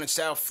 Craig. Down in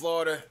South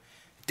Florida,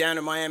 down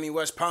in Miami,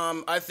 West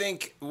Palm. I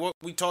think what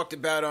we talked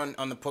about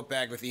on the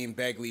putback with Ian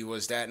Begley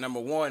was that,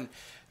 number one,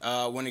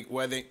 when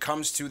it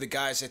comes to the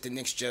guys that the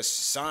Knicks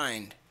just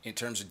signed in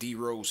terms of D.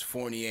 Rose,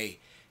 Fournier,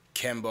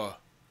 Kemba,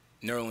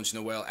 Nerlens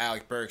Noel,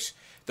 Alec Burks,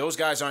 those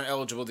guys aren't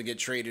eligible to get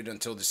traded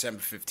until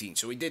December 15th.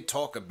 So we did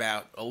talk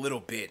about a little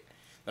bit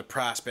the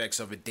prospects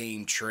of a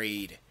Dame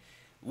trade.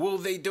 Will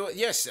they do it?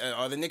 Yes.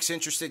 Are the Knicks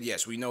interested?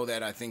 Yes, we know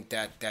that. I think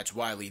that's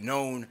widely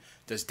known.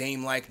 Does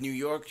Dame like New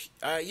York?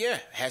 Yeah.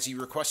 Has he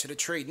requested a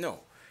trade? No.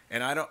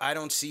 And I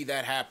don't see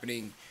that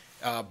happening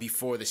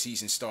before the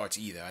season starts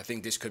either. I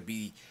think this could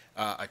be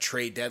a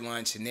trade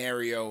deadline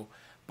scenario.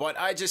 But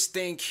I just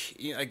think,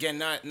 again,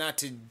 not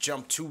to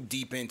jump too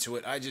deep into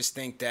it, I just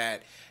think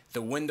that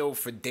the window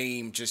for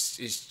Dame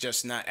is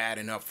just not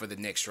adding up for the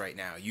Knicks right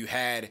now. You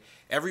had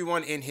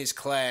everyone in his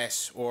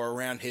class or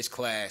around his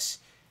class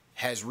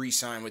has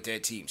re-signed with their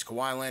teams.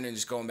 Kawhi Leonard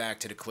is going back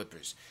to the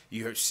Clippers.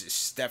 You heard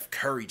Steph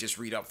Curry just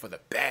read up for the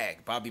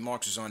bag. Bobby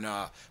Marks was on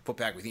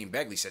Putback with Ian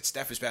Begley, said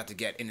Steph is about to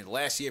get, in the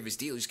last year of his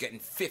deal, he's getting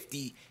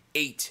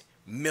 58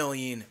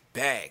 million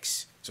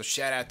bags. So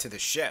shout out to the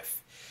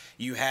chef.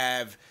 You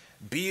have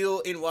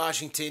Beal in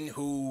Washington,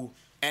 who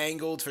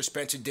angled for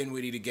Spencer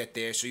Dinwiddie to get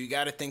there, so you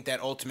got to think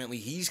that ultimately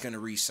he's going to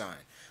re-sign.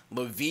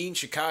 LaVine,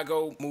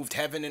 Chicago, moved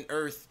heaven and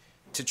earth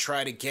to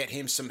try to get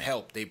him some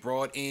help. They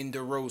brought in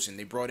DeRozan.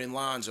 They brought in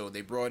Lonzo.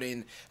 They brought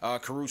in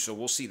Caruso.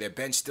 We'll see. Their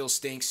bench still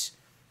stinks.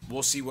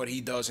 We'll see what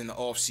he does in the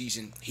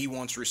offseason. He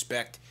wants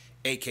respect,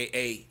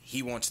 a.k.a.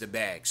 he wants the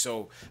bag.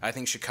 So I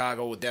think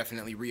Chicago will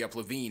definitely re-up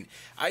LaVine.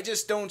 I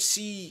just don't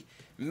see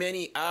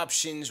many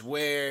options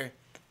where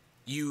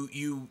you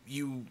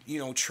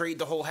trade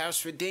the whole house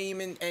for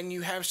Dame and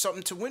you have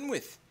something to win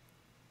with.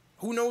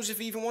 Who knows if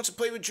he even wants to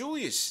play with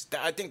Julius?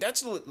 I think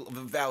that's a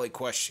valid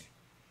question.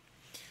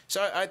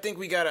 So I think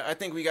we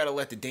gotta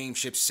let the Dame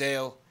ship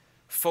sail.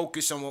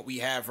 Focus on what we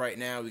have right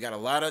now. We got a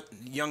lot of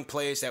young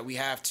players that we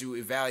have to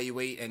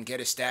evaluate and get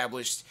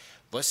established.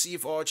 Let's see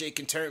if RJ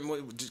can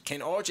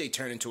RJ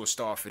turn into a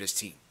star for this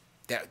team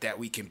that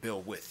we can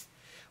build with.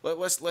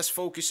 Let's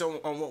focus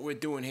on what we're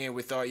doing here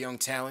with our young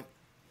talent.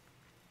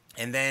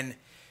 And then,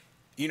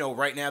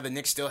 right now the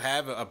Knicks still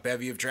have a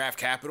bevy of draft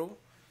capital.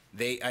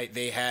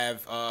 They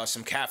have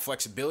some cap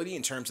flexibility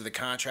in terms of the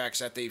contracts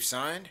that they've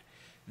signed.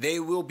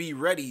 They will be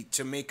ready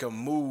to make a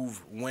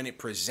move when it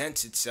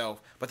presents itself,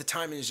 but the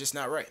timing is just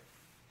not right.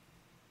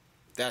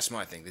 That's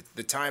my thing.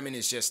 The timing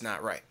is just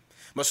not right.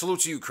 But salute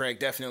to you, Craig.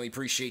 Definitely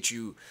appreciate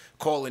you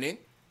calling in.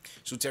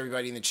 Salute to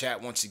everybody in the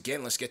chat once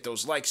again. Let's get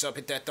those likes up.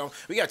 Hit that thumb.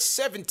 We got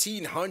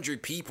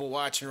 1,700 people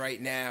watching right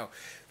now.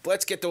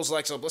 Let's get those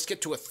likes up. Let's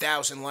get to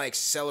 1,000 likes.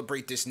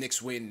 Celebrate this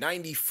Knicks win,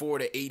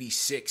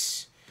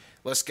 94-86.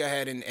 Let's go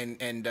ahead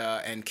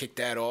and kick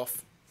that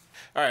off.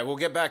 All right, we'll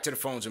get back to the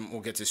phones and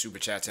we'll get to Super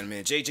Chats in a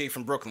minute. JJ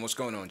from Brooklyn, what's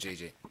going on,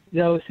 JJ?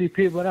 Yo,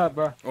 CP, what up,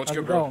 bro? What's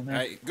good, bro?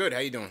 Good, how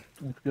you doing?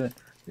 That's good.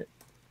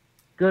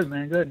 Good,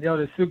 man. Good. Yo,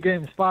 the suit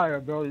game's fire,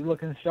 bro. You're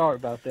looking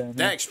sharp out there, man.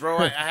 Thanks, bro.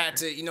 I had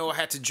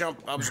to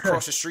jump. I was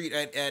across the street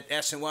at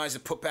SNY's to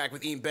put back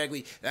with Ian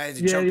Begley. I had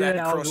to jump back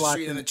across the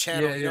street on the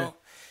channel, you know.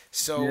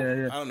 So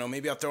I don't know.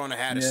 Maybe I'll throw on a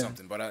hat or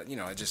something, but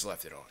I just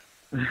left it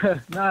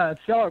on. Nah,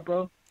 it's sharp,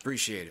 bro.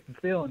 Appreciate it. I'm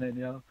feeling it,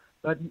 yo.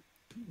 But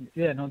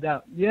yeah, no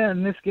doubt. Yeah,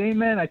 in this game,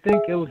 man, I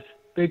think it was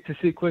big to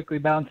see Quickly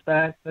bounce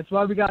back. That's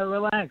why we gotta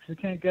relax. We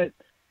can't get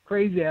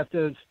crazy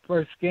after his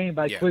first game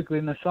by Quickly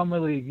in the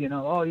summer league. You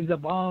know, oh, he's a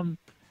bum.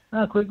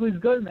 No, Quickly's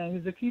good, man.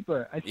 He's a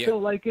keeper. I still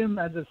like him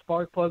as a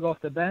spark plug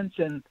off the bench,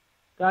 and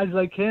guys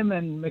like him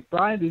and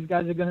McBride, these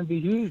guys are going to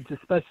be huge,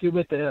 especially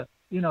with the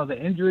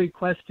injury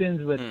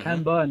questions with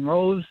Kemba and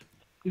Rose.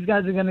 These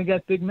guys are going to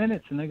get big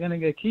minutes, and they're going to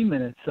get key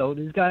minutes. So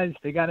these guys,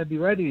 they got to be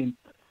ready. And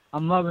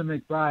I'm loving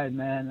McBride,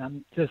 man.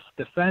 I'm just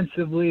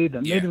defensively,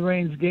 the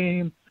mid-range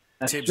game,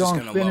 that strong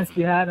finish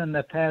he had on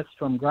the pass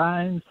from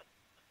Grimes.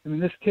 I mean,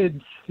 this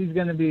kid, I think he's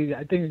going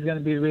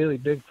to be really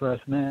big for us,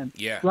 man.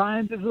 Yeah.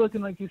 Grimes is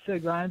looking, like you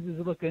said,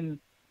 he's looking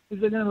a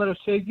little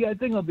shaky. I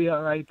think he'll be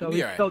all right, though.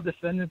 He's still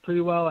defending pretty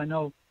well. I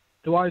know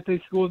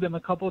Duarte schooled him a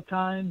couple of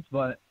times,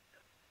 but,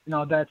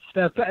 that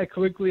step that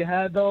Quickly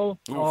had, though,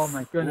 oh,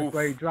 my goodness,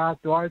 where he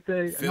dropped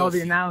Duarte. I know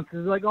the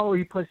announcers like, oh,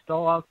 he pushed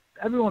off.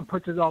 Everyone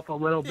pushes off a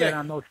little bit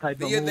on those type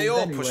of moves. They all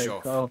anyway, push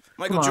off. So,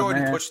 Michael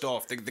Jordan pushed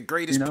off. The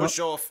greatest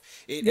push-off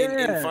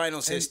in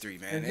finals history,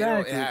 man.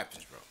 Exactly. It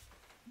happens, bro.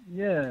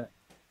 Yeah,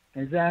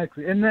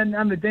 exactly. And then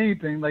on the Dame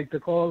thing, like the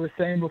caller was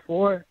saying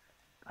before,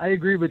 I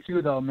agree with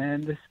you, though,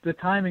 man. The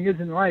timing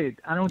isn't right.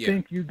 I don't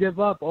think you give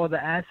up all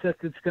the assets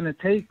it's going to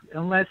take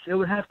unless it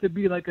would have to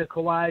be like a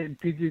Kawhi and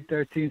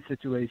PG-13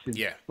 situation.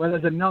 Yeah. Where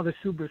there's another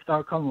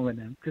superstar coming with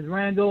him. Because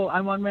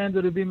I want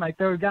Randall to be my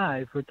third guy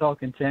if we're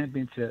talking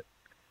championship.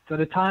 So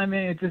the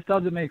timing, it just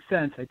doesn't make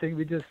sense. I think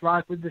we just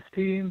rock with this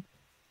team.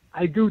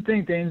 I do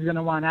think Dame's going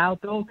to want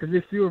out, though, because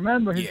if you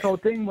remember, his whole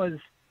thing was,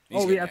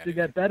 we have to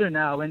get better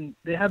now. And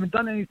they haven't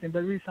done anything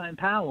but re-sign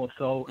Powell.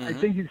 So I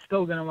think he's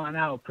still going to want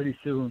out pretty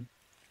soon.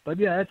 But,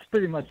 yeah, that's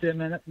pretty much it,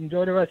 man.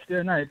 Enjoy the rest of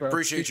your night, bro.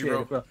 Appreciate you,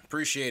 bro.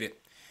 Appreciate it.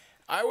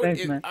 I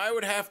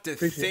would have to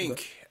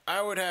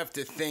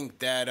think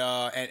that,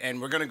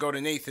 and we're going to go to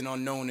Nathan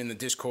Unknown in the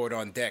Discord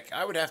on deck.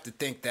 I would have to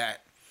think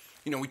that,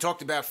 we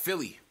talked about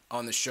Philly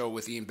on the show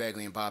with Ian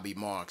Begley and Bobby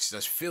Marks.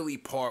 Does Philly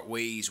part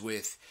ways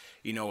with,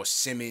 a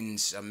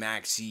Simmons, a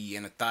Maxey,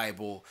 and a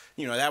Thibault?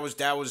 That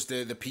was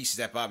the pieces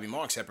that Bobby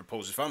Marks had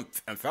proposed.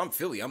 If I'm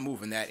Philly, I'm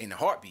moving that in a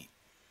heartbeat.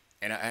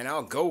 And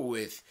I'll go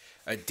with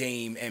a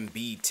Dame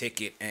Embiid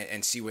ticket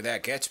and see where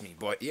that gets me.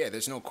 But, yeah,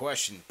 there's no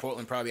question.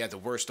 Portland probably had the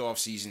worst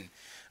offseason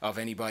of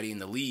anybody in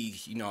the league.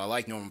 I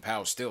like Norman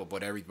Powell still,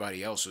 but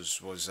everybody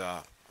else was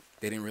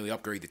they didn't really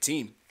upgrade the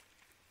team.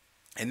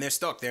 And they're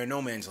stuck. They're in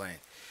no man's land.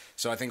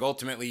 So I think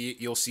ultimately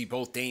you'll see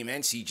both Dame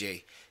and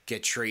CJ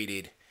get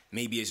traded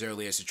maybe as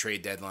early as the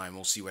trade deadline.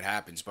 We'll see what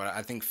happens. But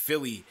I think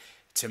Philly,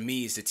 to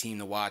me, is the team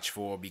to watch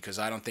for because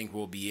I don't think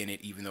we'll be in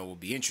it, even though we'll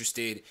be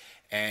interested.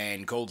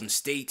 And Golden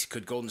State,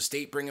 could Golden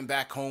State bring him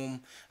back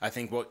home? I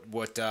think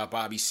what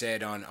Bobby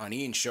said on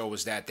Ian's show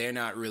was that they're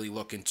not really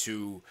looking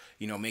to,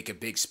 make a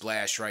big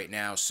splash right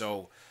now.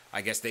 So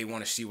I guess they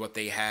want to see what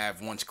they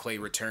have once Clay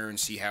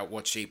returns, see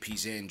what shape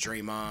he's in.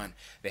 Draymond,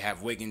 they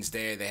have Wiggins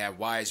there, they have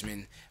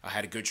Wiseman. I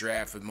had a good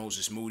draft with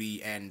Moses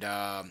Moody and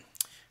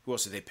who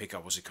else did they pick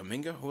up? Was it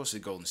Kuminga? Who else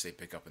did Golden State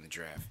pick up in the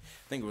draft?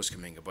 I think it was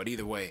Kuminga. But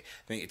either way,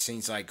 I think it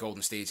seems like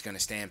Golden State's going to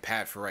stand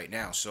pat for right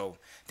now. So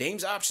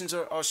Dame's options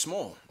are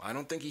small. I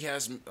don't think he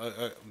has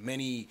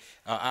many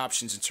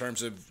options in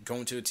terms of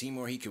going to a team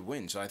where he could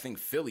win. So I think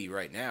Philly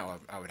right now,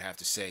 I would have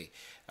to say,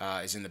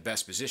 is in the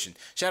best position.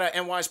 Shout out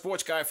NY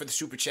Sports Guy for the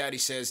super chat. He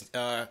says,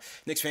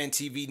 Knicks Fan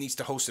TV needs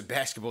to host a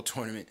basketball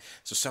tournament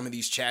so some of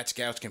these chat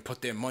scouts can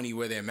put their money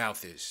where their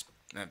mouth is.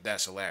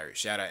 That's hilarious.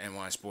 Shout out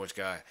NY Sports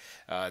Guy.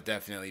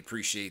 Definitely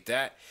appreciate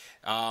that.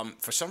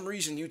 For some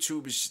reason,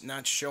 YouTube is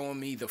not showing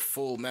me the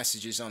full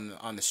messages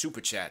on the super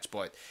chats,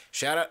 but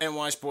shout out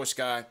NY Sports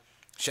Guy.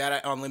 Shout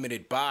out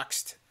Unlimited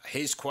Boxed.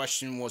 His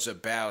question was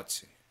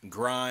about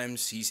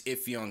Grimes. He's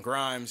iffy on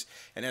Grimes.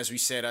 And as we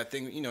said, I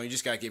think, you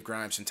just got to give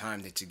Grimes some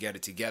time to get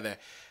it together.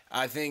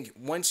 I think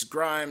once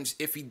Grimes,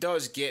 if he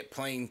does get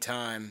playing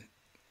time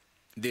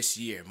this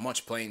year,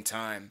 much playing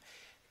time,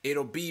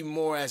 it'll be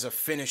more as a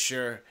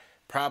finisher,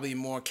 probably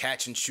more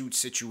catch and shoot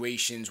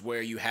situations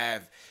where you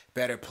have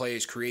better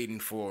players creating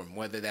for him,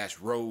 whether that's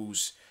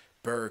Rose,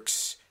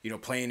 Burks,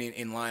 playing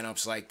in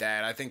lineups like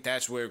that. I think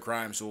that's where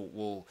Grimes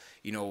will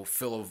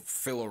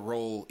fill a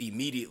role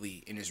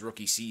immediately in his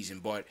rookie season.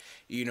 But,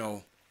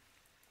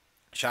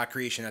 shot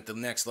creation at the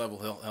next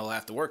level he'll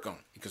have to work on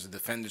because the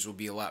defenders will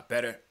be a lot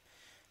better.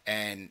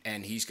 And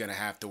he's going to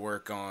have to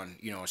work on,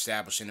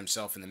 establishing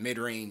himself in the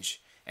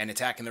mid-range and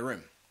attacking the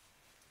rim.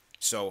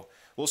 So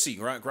we'll see.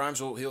 Grimes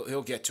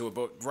he'll get to it,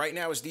 but right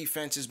now his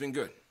defense has been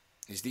good.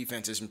 His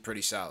defense has been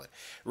pretty solid.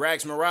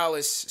 Rags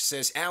Morales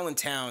says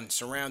Allentown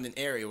surrounding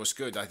area was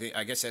good.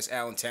 I guess that's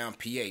Allentown,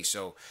 PA.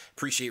 So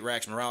appreciate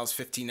Rags Morales,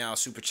 $15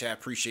 super chat.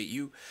 Appreciate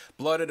you.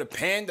 Blood of the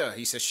Panda.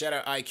 He says shout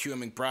out IQ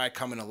and McBride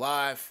coming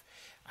alive.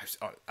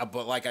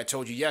 But like I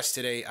told you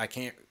yesterday, I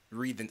can't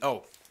read the.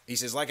 Oh, he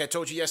says, like I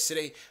told you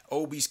yesterday,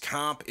 Obi's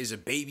comp is a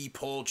baby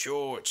Paul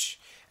George.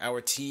 Our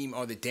team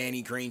are the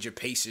Danny Granger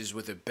Pacers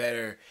with a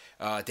better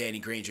Danny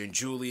Granger and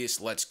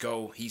Julius. Let's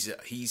go.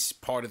 He's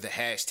part of the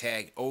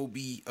hashtag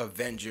Obi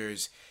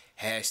Avengers,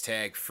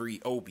 hashtag free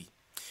Obi.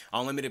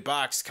 Unlimited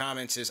Box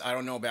comments says, I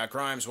don't know about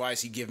Grimes. Why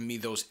is he giving me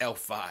those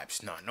elf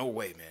vibes? No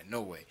way, man.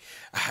 No way.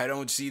 I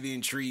don't see the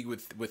intrigue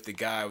with the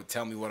guy who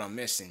tell me what I'm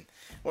missing.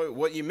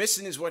 What you're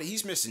missing is what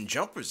he's missing.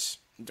 Jumpers.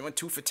 Doing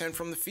 2 for 10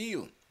 from the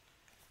field.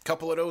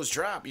 Couple of those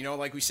drop,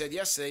 like we said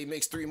yesterday, he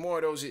makes 3 more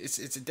of those.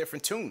 It's a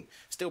different tune.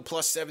 Still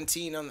plus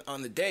 17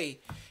 on the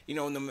day.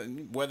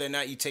 Whether or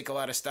not you take a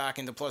lot of stock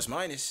into plus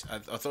minus, I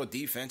thought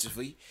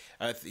defensively,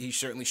 he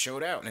certainly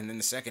showed out. And in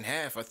the second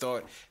half, I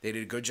thought they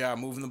did a good job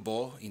moving the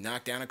ball. He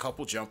knocked down a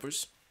couple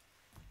jumpers,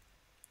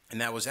 and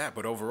that was that.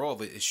 But overall,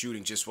 the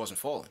shooting just wasn't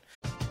falling.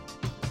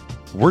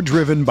 We're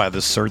driven by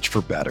the search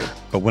for better.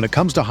 But when it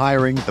comes to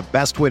hiring, the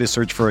best way to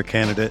search for a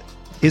candidate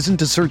isn't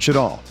to search at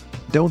all.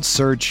 Don't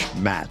search,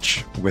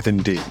 match with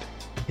Indeed.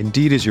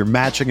 Indeed is your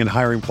matching and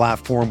hiring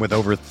platform with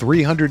over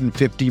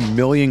 350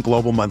 million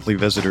global monthly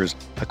visitors,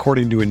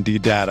 according to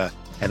Indeed data,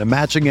 and a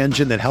matching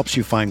engine that helps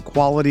you find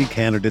quality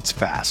candidates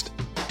fast.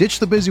 Ditch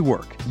the busy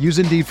work. Use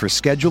Indeed for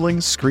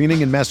scheduling,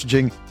 screening, and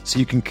messaging so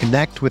you can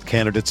connect with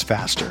candidates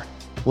faster.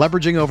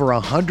 Leveraging over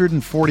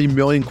 140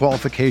 million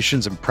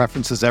qualifications and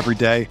preferences every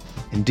day,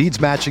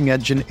 Indeed's matching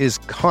engine is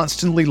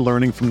constantly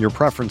learning from your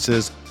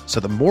preferences, so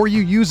the more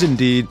you use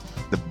Indeed,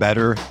 the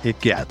better it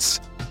gets.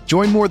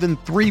 Join more than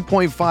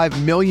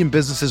 3.5 million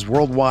businesses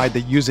worldwide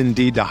that use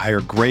Indeed to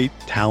hire great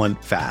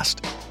talent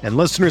fast. And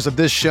listeners of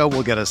this show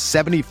will get a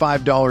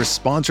 $75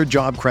 sponsored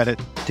job credit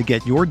to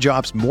get your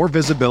jobs more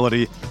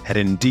visibility at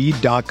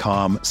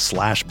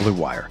Indeed.com/Blue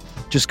Wire.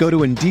 Just go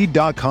to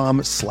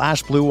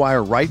Indeed.com/Blue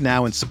Wire right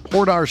now and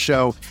support our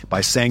show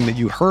by saying that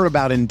you heard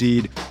about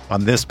Indeed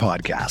on this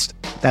podcast.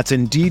 That's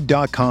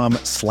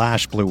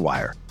Indeed.com/Blue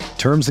Wire.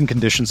 Terms and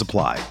conditions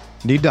apply.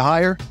 Need to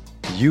hire?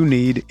 You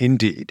need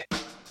Indeed.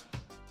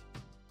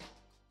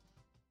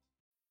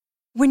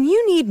 When you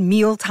need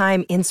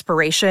mealtime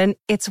inspiration,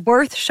 it's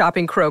worth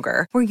shopping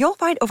Kroger, where you'll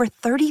find over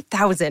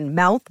 30,000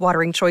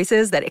 mouth-watering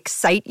choices that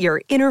excite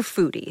your inner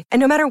foodie. And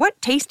no matter what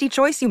tasty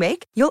choice you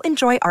make, you'll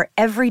enjoy our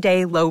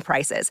everyday low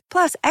prices,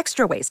 plus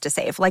extra ways to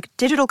save, like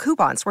digital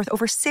coupons worth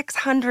over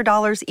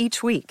 $600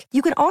 each week.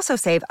 You can also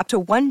save up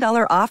to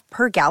 $1 off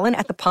per gallon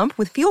at the pump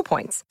with fuel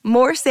points.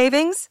 More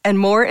savings and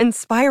more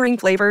inspiring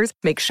flavors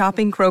make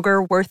shopping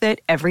Kroger worth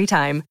it every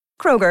time.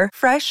 Kroger,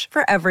 fresh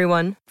for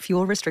everyone.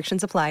 Fuel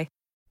restrictions apply.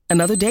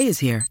 Another day is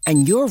here,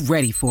 and you're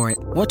ready for it.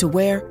 What to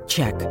wear?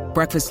 Check.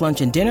 Breakfast, lunch,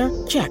 and dinner?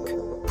 Check.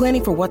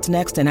 Planning for what's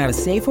next and how to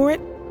save for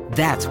it?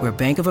 That's where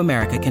Bank of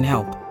America can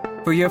help.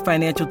 For your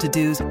financial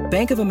to-dos,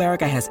 Bank of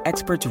America has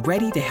experts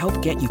ready to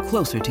help get you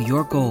closer to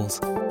your goals.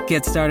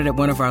 Get started at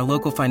one of our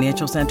local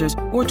financial centers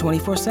or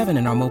 24/7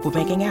 in our mobile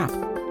banking app.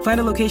 Find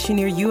a location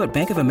near you at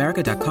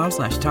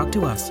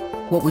bankofamerica.com/talktous.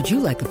 What would you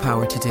like the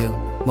power to do?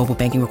 Mobile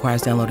banking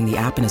requires downloading the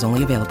app and is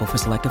only available for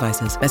select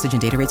devices. Message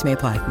and data rates may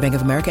apply. Bank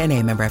of America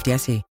N.A., member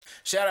FDIC.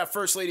 Shout out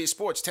First Lady of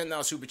Sports,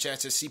 $10 Super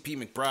Chat says CP,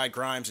 McBride,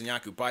 Grimes, and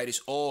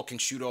Yakubaitis all can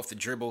shoot off the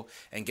dribble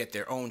and get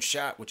their own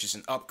shot, which is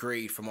an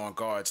upgrade from our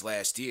guards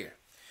last year.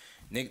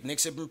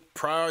 Knicks have been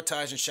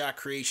prioritizing shot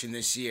creation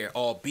this year,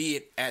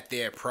 albeit at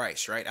their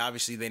price, right?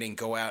 Obviously, they didn't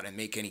go out and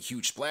make any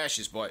huge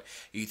splashes, but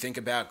you think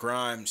about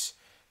Grimes,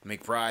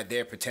 McBride,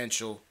 their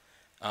potential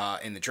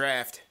in the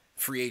draft.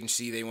 Free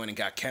agency, they went and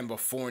got Kemba,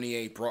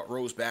 Fournier, brought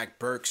Rose back,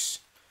 Burks.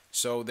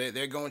 So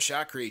they're going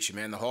shot creation,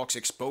 man. The Hawks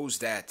exposed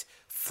that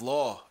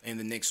flaw in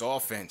the Knicks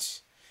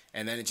offense,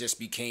 and then it just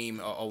became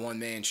a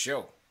one-man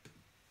show.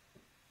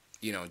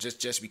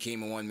 Just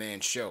became a one-man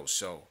show.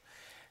 So,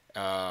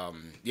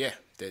 yeah,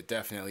 they're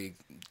definitely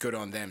good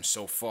on them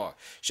so far.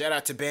 Shout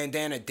out to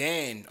Bandana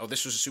Dan. Oh,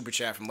 this was a super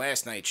chat from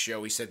last night's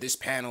show. He said, this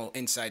panel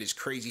insight is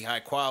crazy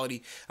high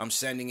quality. I'm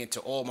sending it to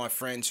all my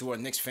friends who are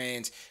Knicks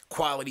fans.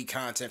 Quality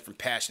content from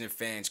passionate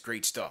fans.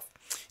 Great stuff.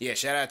 Yeah,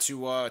 shout out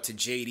to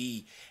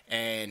JD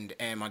and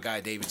my guy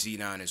David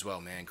Zenon as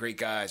well, man. Great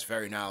guys,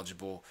 very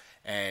knowledgeable.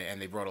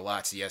 And they brought a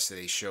lot to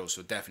yesterday's show,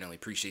 so definitely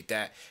appreciate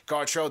that.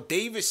 Gartrell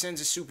Davis sends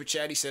a super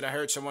chat. He said, I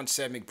heard someone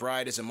said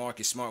McBride is a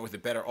Marcus Smart with a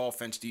better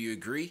offense. Do you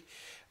agree?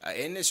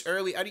 In this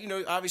early,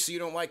 obviously you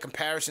don't like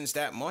comparisons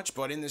that much,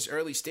 but in this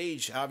early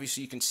stage,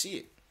 obviously you can see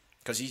it.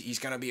 Because he's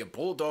going to be a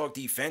bulldog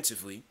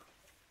defensively.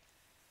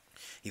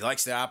 He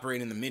likes to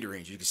operate in the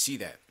mid-range. You can see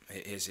that.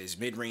 His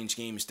mid-range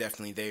game is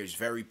definitely there. He's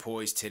very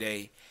poised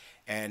today.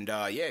 And,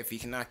 if he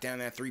can knock down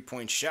that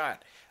three-point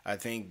shot, I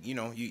think,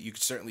 you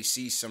could certainly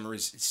see some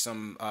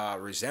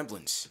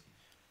resemblance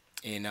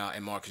in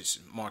Marcus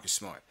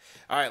Smart.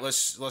 All right,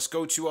 let's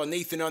go to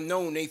Nathan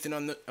Unknown.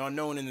 Nathan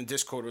Unknown in the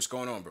Discord. What's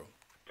going on, bro?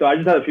 So I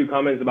just had a few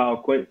comments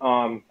about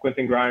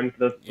Quentin Grimes.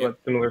 That's what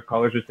similar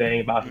callers were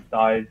saying about his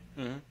size.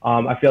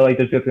 Mm-hmm. I feel like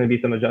there's just going to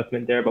be some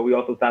adjustment there, but we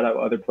also sat out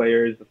other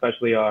players,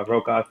 especially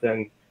Rokas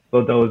and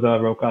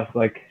Vildoza. Rokas,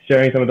 like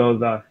sharing some of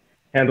those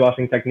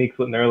hand-washing techniques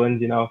with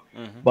Nerlens,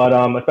 But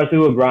especially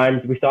with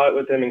Grimes, we saw it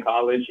with him in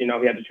college. He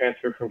had to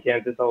transfer from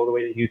Kansas all the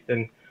way to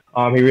Houston.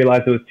 He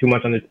realized it was too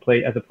much on his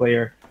plate as a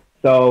player.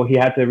 So he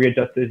had to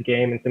readjust his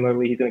game, and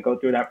similarly, he's going to go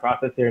through that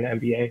process here in the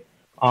NBA.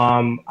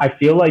 I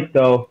feel like,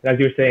 though, as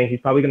you were saying, he's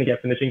probably going to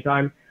get finishing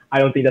time. I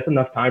don't think that's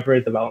enough time for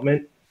his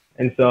development.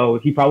 And so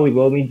he probably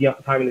will need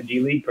time in the G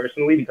League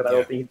personally, because I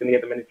don't think he's going to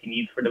get the minutes he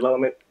needs for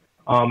development,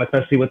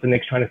 especially with the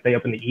Knicks trying to stay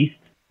up in the East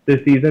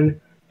this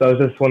season. So I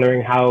was just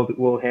wondering how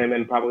will him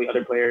and probably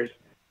other players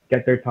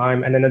get their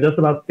time. And then just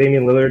about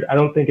Damian Lillard, I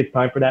don't think it's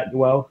time for that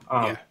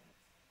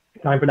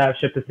time for that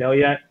ship to sail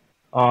yet.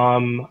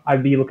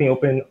 I'd be looking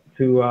open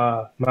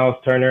to Miles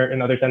Turner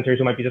and other centers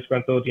who might be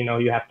disgruntled.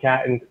 You have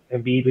Cat and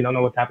Embiid. We don't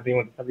know what's happening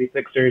with the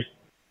 76ers.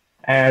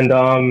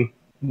 And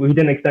we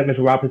didn't extend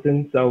Mitchell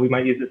Robinson, so we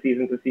might use the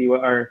season to see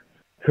what our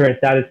current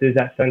status is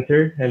at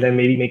center and then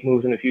maybe make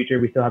moves in the future.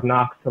 We still have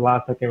Knox, a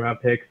lot of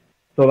second-round picks,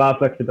 so a lot of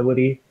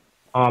flexibility.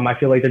 I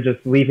feel like they're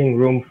just leaving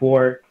room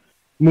for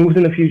moves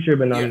in the future,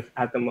 but none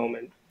at the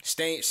moment.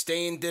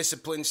 Staying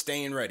disciplined,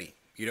 staying ready.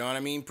 You know what I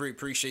mean?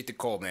 Appreciate the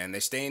call, man.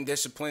 They're staying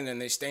disciplined and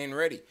they're staying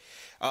ready.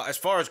 As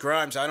far as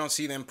Grimes, I don't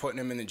see them putting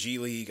him in the G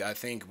League. I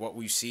think what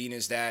we've seen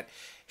is that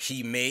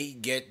he may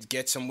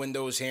get some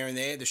windows here and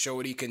there to show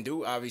what he can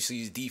do. Obviously,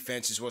 his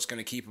defense is what's going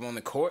to keep him on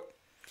the court.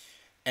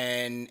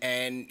 And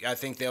I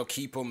think they'll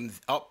keep him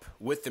up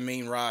with the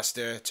main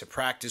roster to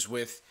practice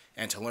with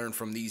and to learn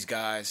from these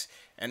guys.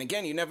 And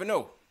again, you never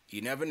know.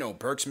 You never know.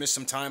 Burks missed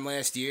some time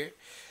last year.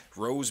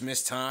 Rose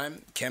missed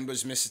time.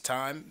 Kemba's missed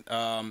time.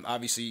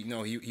 Obviously,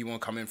 he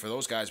won't come in for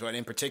those guys. But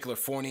in particular,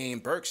 Fournier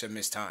and Burks have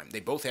missed time. They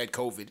both had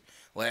COVID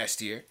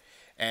last year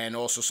and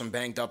also some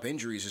banged-up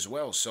injuries as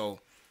well. So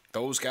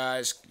those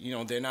guys,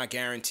 they're not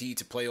guaranteed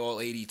to play all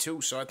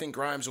 82. So I think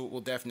Grimes will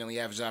definitely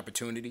have his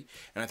opportunity.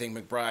 And I think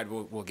McBride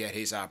will get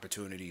his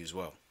opportunity as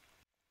well.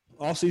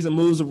 Off-season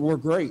moves were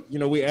great.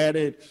 We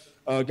added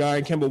a guy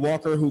in Kemba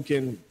Walker who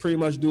can pretty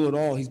much do it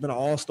all. He's been an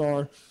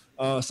all-star.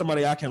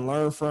 Somebody I can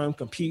learn from,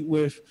 compete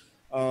with,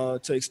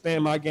 to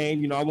expand my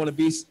game. I want to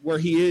be where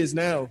he is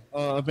now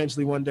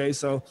eventually one day.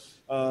 So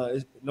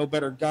no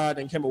better guy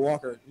than Kemba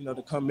Walker,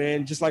 to come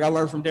in. Just like I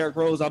learned from Derrick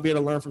Rose, I'll be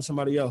able to learn from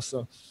somebody else.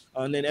 So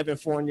and then Evan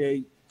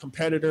Fournier,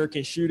 competitor,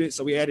 can shoot it.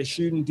 So we added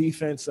shooting,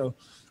 defense. So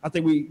I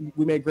think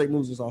we made great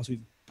moves this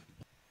offseason.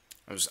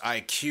 That was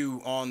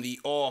IQ on the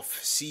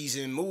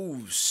off-season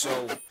moves.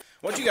 So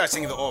what do you guys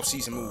think of the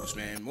off-season moves,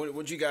 man?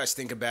 What do you guys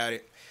think about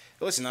it?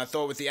 Listen, I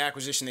thought with the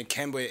acquisition of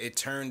Kemba, it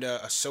turned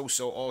a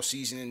so-so all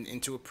season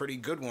into a pretty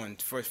good one.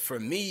 For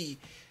me,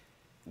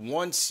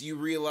 once you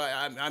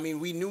realize,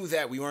 we knew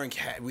that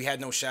we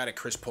had no shot at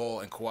Chris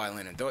Paul and Kawhi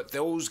Leonard.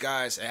 Those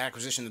guys, an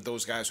acquisition of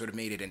those guys would have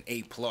made it an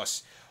A+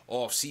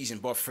 off season.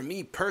 But for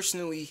me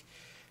personally,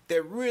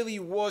 there really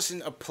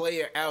wasn't a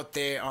player out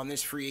there on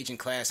this free agent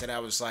class that I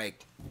was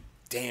like,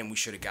 damn, we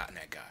should have gotten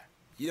that guy.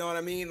 You know what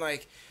I mean?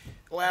 Like,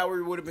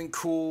 Lowry would have been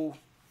cool.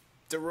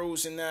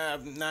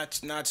 DeRozan,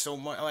 not so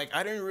much. Like,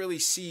 I didn't really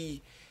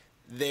see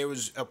there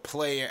was a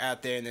player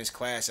out there in this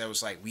class that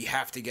was like, we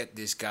have to get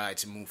this guy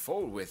to move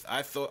forward with.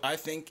 I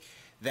think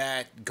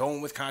that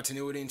going with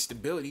continuity and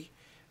stability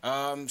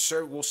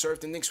will serve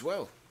the Knicks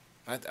well.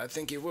 I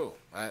think it will.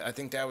 I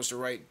think that was the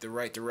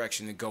right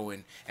direction to go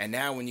in. And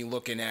now when you're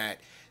looking at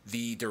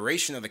the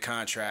duration of the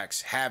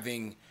contracts,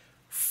 having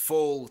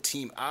full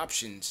team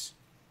options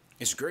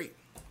is great.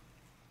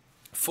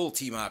 Full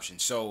team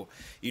options. So,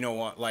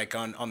 like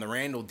on the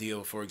Randall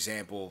deal, for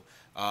example,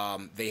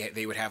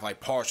 they would have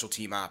like partial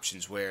team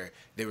options where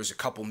there was a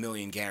couple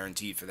million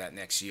guaranteed for that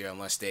next year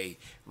unless they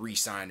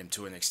re-signed him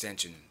to an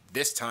extension.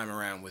 This time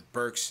around with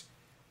Burks,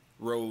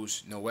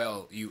 Rose,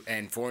 Noel,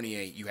 and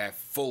Fournier, you have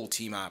full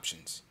team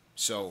options.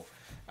 So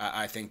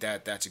I think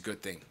that's a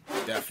good thing.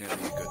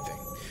 Definitely a good thing.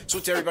 So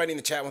to everybody in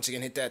the chat, once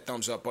again, hit that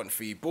thumbs up button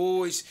for you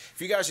boys.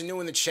 If you guys are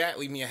new in the chat,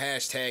 leave me a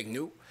hashtag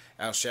new.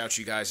 I'll shout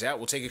you guys out.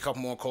 We'll take a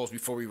couple more calls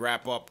before we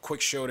wrap up.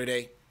 Quick show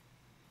today.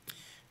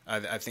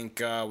 I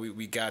think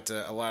we got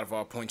a lot of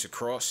our points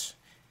across,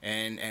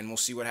 and we'll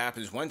see what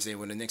happens Wednesday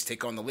when the Knicks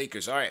take on the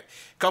Lakers. All right,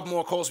 a couple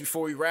more calls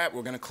before we wrap.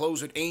 We're going to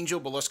close with Angel,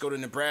 but let's go to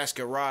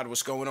Nebraska. Rod,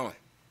 what's going on?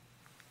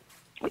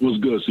 What's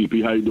good,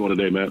 CP? How you doing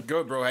today, man?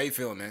 Good, bro. How you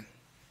feeling, man?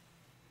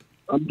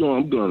 I'm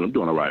doing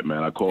all right,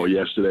 man. I called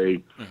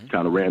yesterday,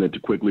 kind of ran into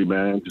quickly,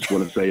 man. Just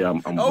want to say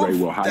I'm very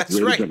well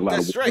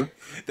hydrated.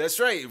 That's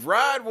right.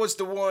 Rod was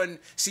the one.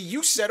 See,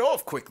 you set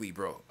off Quickly,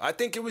 bro. I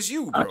think it was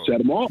you, bro. I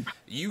set him off.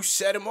 You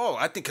set him off.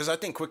 I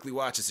think Quickly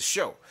watches the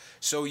show.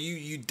 So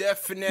you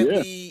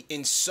definitely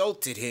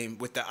insulted him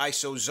with the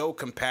ISO Zoe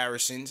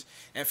comparisons,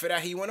 and for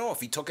that he went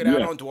off. He took it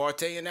out on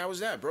Duarte, and that was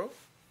that, bro.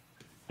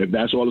 If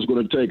that's all it's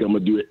going to take, I'm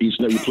going to do it each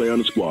and every play on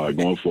the squad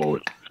going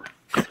forward.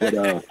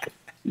 But,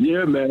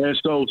 yeah, man.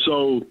 So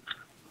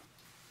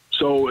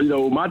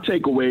my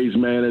takeaways,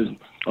 man, is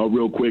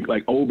real quick.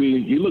 Like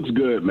Obi, he looks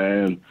good,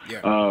 man.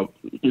 Yeah.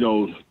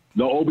 The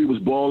Obi was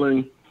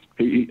balling.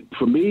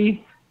 For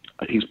me,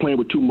 he's playing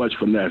with too much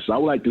finesse. I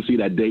would like to see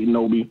that Dayton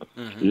Obi.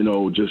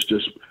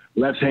 Just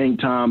less hang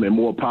time and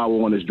more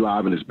power on his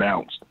drive and his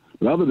bounce.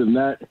 But other than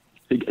that,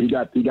 He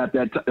got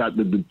that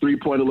the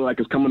 3-pointer look like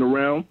it's coming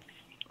around.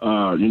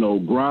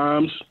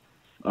 Grimes.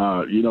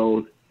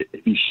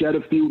 If he shed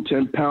a few,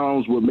 10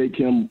 pounds will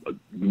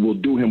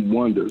do him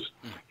wonders.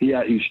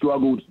 He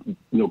struggled,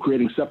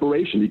 creating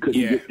separation. He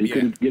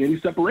couldn't get any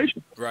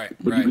separation. Right.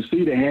 But you can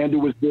see the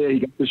handle was there. He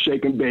got the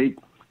shake and bake.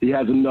 He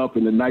has enough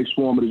in the nice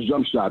form of his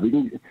jump shot. If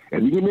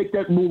he can make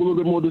that move a little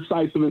bit more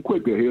decisive and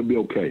quicker, he'll be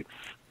okay.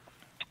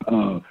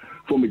 For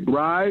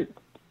McBride,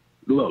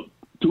 look,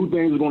 two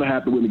things are going to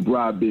happen with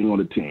McBride being on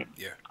the team.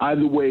 Yeah.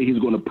 Either way, he's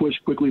going to push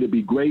quickly to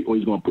be great, or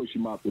he's going to push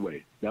him out the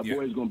way. That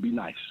boy is going to be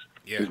nice.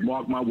 Yeah. Just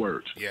mark my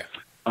words. Yeah.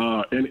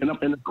 And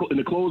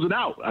to close it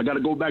out, I got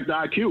to go back to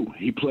IQ.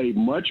 He played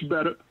much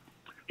better.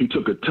 He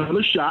took a ton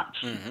of shots.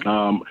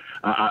 Mm-hmm.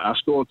 I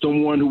saw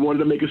someone who wanted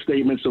to make a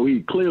statement, so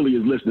he clearly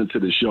is listening to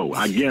the show.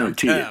 I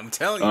guarantee it. I'm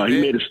telling you,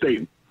 he made a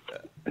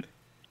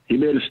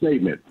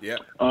statement. Yeah.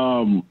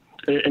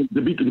 And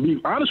to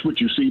be honest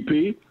with you,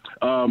 CP,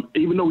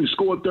 even though he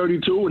scored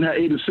 32 and had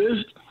 8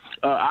 assists,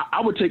 I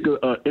would take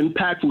a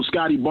impactful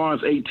Scotty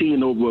Barnes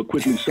 18 over a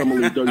quickly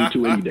Summerlee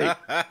 32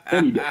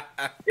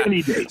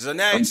 any day. So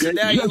now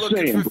you're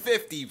looking for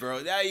 50,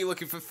 bro. Now you're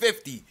looking for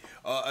 50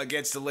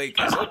 against the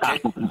Lakers.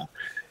 Okay.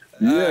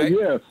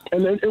 Yeah.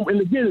 And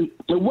again,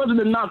 it wasn't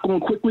a knock on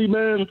quickly,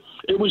 man.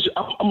 It was.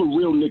 I'm a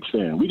real Knicks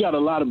fan. We got a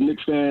lot of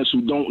Knicks fans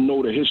who don't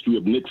know the history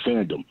of Knicks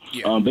fandom.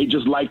 Yeah. They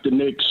just like the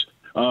Knicks.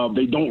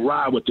 They don't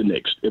ride with the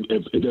Knicks.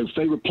 If their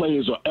favorite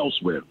players are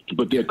elsewhere,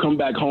 but they'll come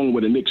back home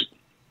with the Knicks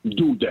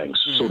do things,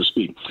 so to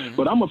speak. Mm-hmm.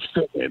 But I'm a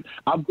fan.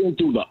 I've been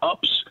through the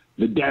ups,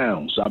 the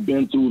downs. I've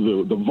been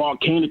through the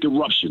volcanic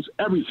eruptions,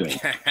 everything.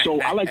 So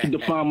I like to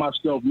define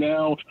myself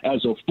now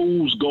as a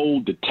fool's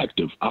gold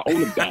detective. I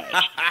own a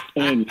badge.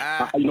 And,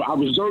 I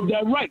reserve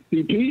that right,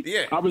 CP.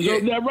 Yeah, I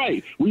reserve that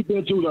right. We've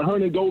been through the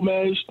Hernan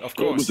Gomez. Of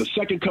course. It was the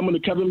second coming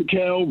of Kevin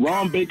McHale.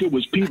 Ron Baker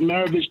was Pete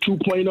Maravich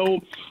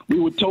 2.0. We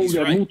were told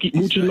that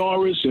Mookie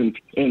Norris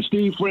and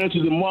Steve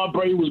Francis and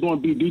Marbury was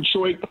going to be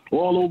Detroit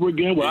all over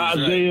again with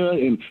Isaiah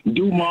and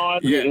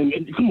Dumars. Yeah.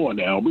 And come on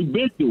now. We've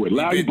been through it.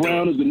 Larry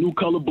Brown is the new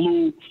color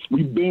blue.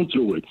 We've been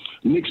through it.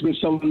 Nick's been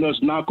selling us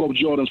knockoff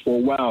Jordans for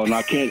a while, and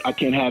I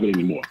can't have it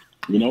anymore.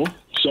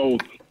 So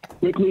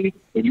quickly,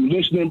 if you're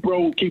listening,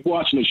 bro, keep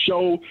watching the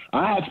show.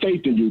 I have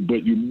faith in you,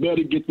 but you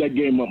better get that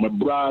game up. My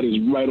bride is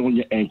right on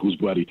your ankles,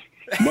 buddy.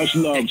 Much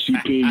love,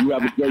 CP. You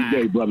have a great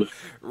day, brother.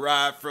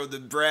 Rod from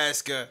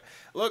Nebraska.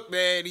 Look,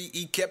 man,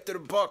 he kept it a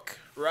buck.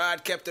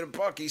 Rod kept it a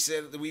buck. He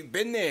said, we've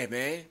been there,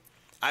 man.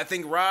 I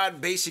think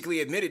Rod basically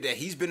admitted that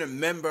he's been a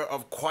member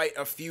of quite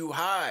a few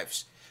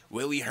hives.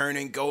 Willie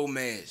Hernan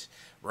Gomez,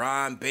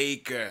 Ron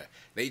Baker.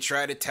 They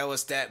tried to tell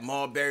us that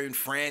Marbury and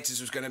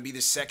Francis was going to be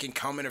the second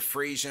coming of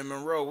Frazier and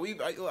Monroe.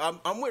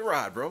 I'm with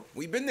Rod, bro.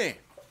 We've been there.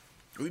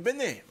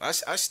 I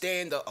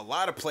stand a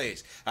lot of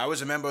players. I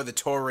was a member of the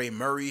Torrey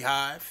Murray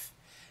Hive.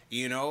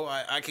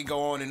 I could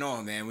go on and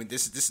on, man.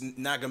 This is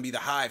not going to be the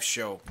Hive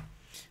show.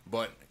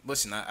 But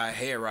listen, I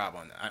hear Rod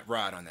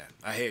on that.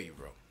 I hear you,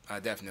 bro. I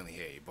definitely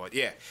hear you. But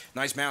yeah,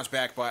 nice bounce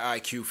back by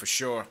IQ for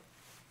sure.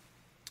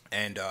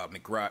 And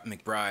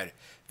McBride,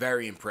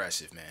 very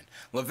impressive, man.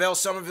 Lavelle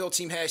Somerville,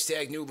 team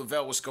 #new.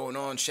 Lavelle, what's going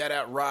on? Shout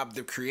out Rob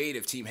the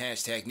Creative, team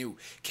 #new.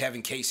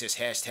 Kevin K says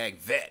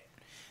 #vet.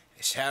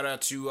 Shout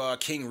out to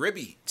King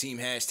Ribby, team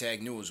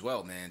 #new as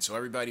well, man. So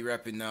everybody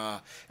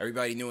repping,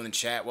 everybody new in the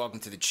chat, welcome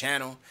to the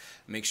channel.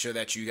 Make sure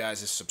that you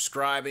guys are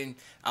subscribing.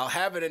 I'll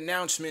have an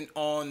announcement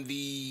on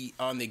the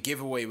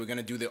giveaway. We're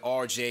gonna do the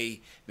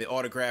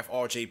autograph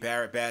RJ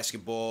Barrett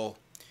basketball.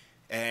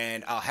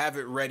 And I'll have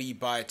it ready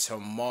by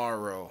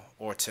tomorrow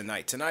or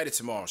tonight. Tonight or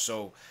tomorrow.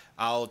 So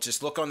I'll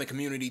just look on the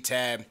community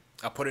tab.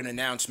 I'll put an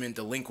announcement.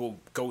 The link will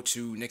go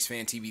to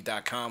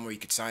KnicksFanTV.com where you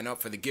can sign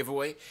up for the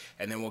giveaway.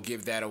 And then we'll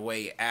give that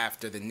away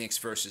after the Knicks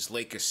versus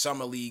Lakers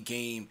Summer League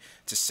game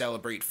to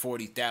celebrate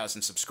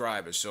 40,000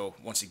 subscribers. So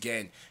once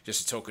again,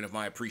 just a token of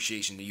my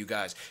appreciation to you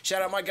guys.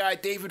 Shout out my guy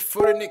David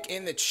Futternick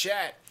in the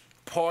chat.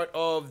 Part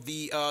of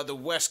the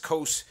West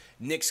Coast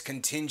Knicks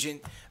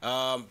contingent.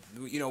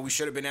 We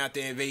should have been out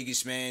there in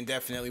Vegas, man.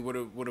 Definitely would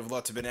have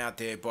loved to have been out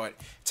there, but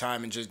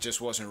timing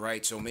just wasn't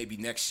right. So maybe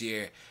next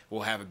year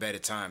we'll have a better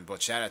time.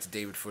 But shout out to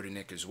David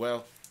Futternick as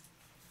well.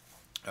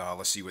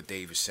 Let's see what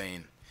Dave is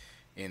saying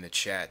in the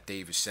chat.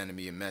 Dave is sending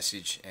me a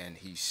message, and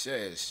he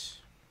says,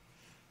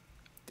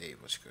 Dave,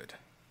 what's good?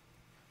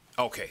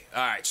 Okay,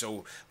 all right,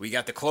 so we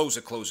got the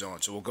closer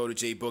on, so we'll go to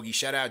Jay Boogie.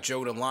 Shout out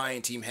Joe the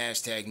Lion, team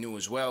 #new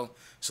as well.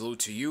 Salute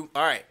to you.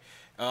 All right,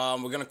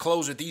 we're going to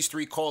close with these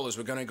three callers.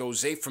 We're going to go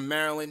Zay from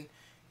Maryland,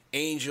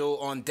 Angel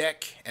on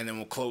deck, and then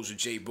we'll close with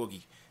Jay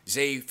Boogie.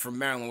 Zay from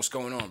Maryland, what's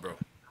going on, bro?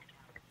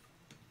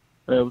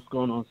 Hey, what's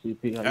going on,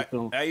 CP? How you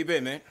feeling? How you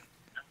been, man?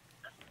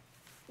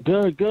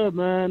 Good,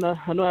 man.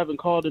 I know I haven't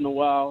called in a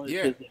while.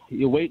 Yeah.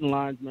 Your waiting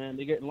lines, man,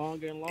 they're getting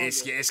longer and longer.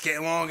 It's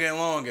getting longer and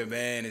longer,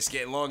 man. It's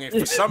getting longer.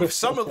 For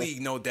Summer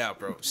League, no doubt,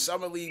 bro.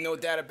 Summer League, no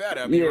doubt about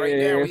it. I mean, right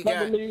now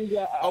we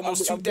got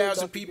almost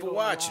 2,000 people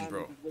watching,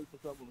 bro.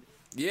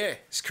 Yeah,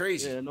 it's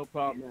crazy. Yeah, no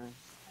problem, man.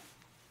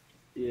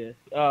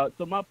 Yeah.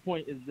 So my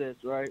point is this,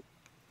 right?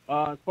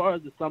 as far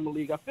as the summer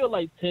league, I feel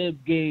like Tibbs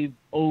gave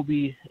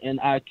Obi and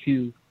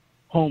IQ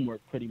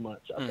homework pretty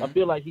much. I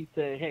feel like he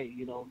said, hey,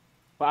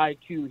 for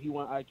IQ, he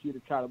want IQ to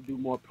try to do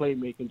more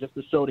playmaking just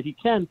to show that he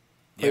can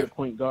play the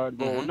point guard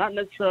role. Not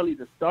necessarily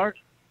to start,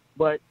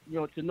 but,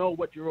 to know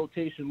what your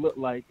rotation looked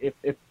like. If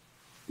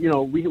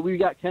we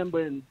got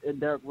Kemba and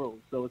Derrick Rose,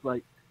 so it's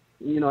like,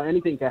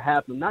 anything can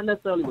happen. Not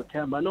necessarily with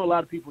Kemba. I know a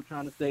lot of people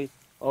trying to say,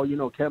 oh,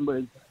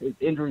 Kemba is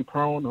injury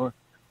prone or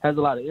has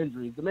a lot of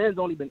injuries. The man's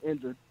only been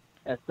injured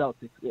at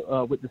Celtics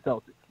with the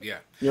Celtics. Yeah.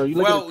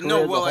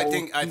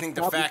 I think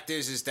the fact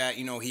is that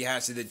he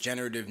has a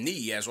degenerative knee.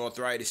 He has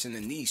arthritis in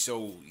the knee,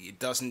 so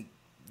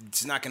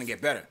it's not going to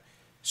get better.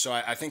 So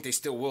I think they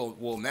still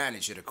will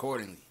manage it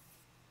accordingly.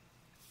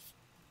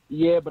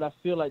 Yeah, but I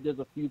feel like there's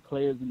a few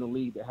players in the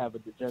league that have a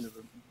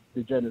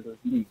degenerative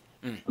knee.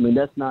 I mean,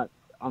 that's not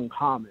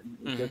uncommon.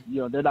 It's just,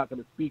 they're not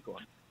going to speak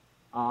on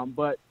it.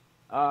 But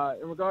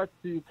in regards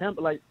to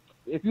Kemba, like,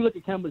 if you look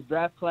at Kemba's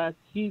draft class,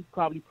 he's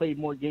probably played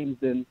more games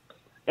than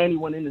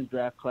anyone in his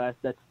draft class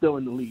that's still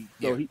in the league.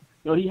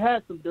 So he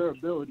has some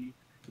durability.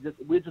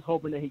 We're just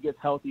hoping that he gets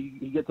healthy,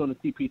 he gets on the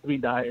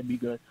CP3 diet and be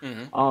good.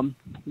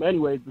 But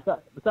anyways,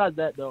 besides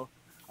that though,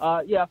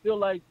 I feel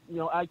like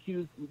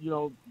IQ's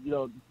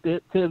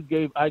Tibbs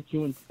gave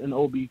IQ and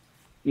Obi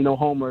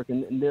homework,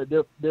 and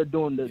they're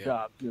doing their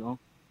jobs.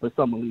 For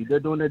summer league,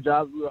 they're doing their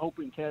jobs. We were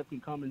hoping Kev can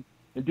come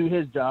and do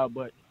his job,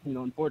 but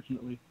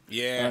unfortunately,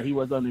 he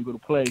was unable to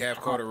play. Kev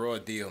caught a raw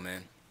deal,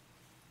 man.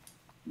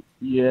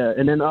 Yeah,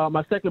 and then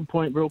my second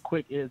point, real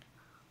quick, is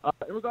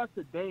in regards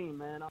to Dame,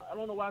 man. I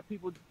don't know why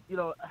people,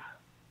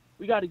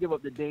 we got to give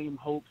up the Dame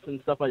hopes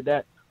and stuff like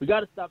that. We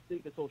got to stop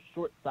thinking so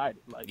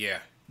short-sighted. Like,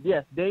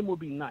 yes, Dame would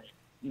be nice.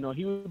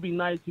 He would be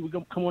nice. He would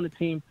come on the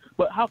team.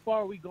 But how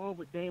far are we going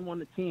with Dame on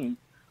the team?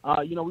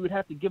 We would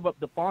have to give up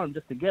the farm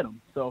just to get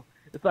him. So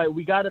it's like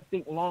we got to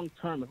think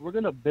long-term. If we're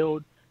going to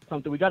build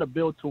something, we got to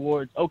build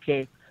towards,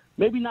 okay,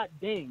 maybe not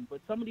Dame,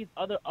 but some of these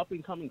other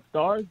up-and-coming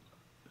stars,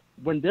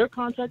 when their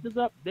contract is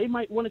up, they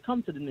might want to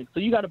come to the Knicks. So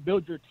you got to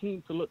build your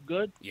team to look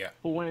good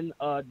for when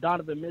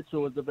Donovan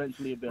Mitchell is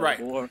eventually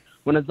available or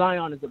when a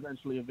Zion is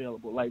eventually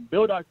available. Like,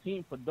 build our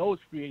team for those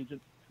free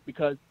agents,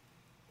 because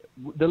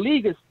the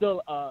league is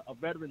still a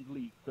veterans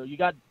league. So you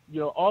got,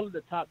 all of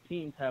the top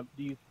teams have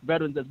these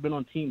veterans that's been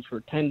on teams for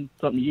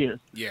 10-something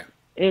years. Yeah.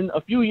 In a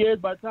few years,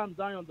 by the time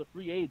Zion's a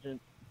free agent,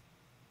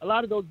 a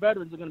lot of those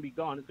veterans are going to be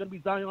gone. It's going to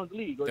be Zion's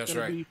league, or it's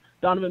going to be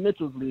Donovan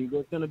Mitchell's league,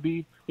 or it's going to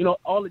be,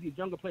 all of these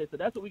younger players. So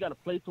that's what we got to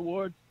play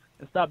towards,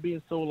 and stop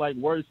being so,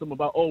 worrisome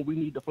about, we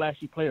need the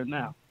flashy player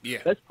now. Yeah.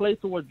 Let's play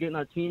towards getting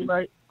our team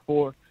right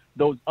for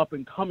those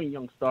up-and-coming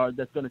young stars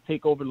that's going to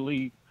take over the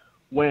league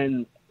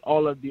when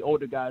all of the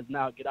older guys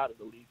now get out of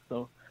the league.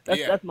 So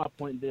that's my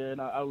point there,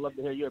 and I would love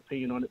to hear your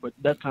opinion on it, but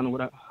that's kind of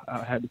what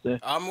I had to say.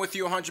 I'm with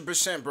you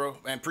 100%, bro,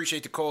 and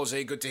appreciate the calls.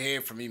 Hey, good to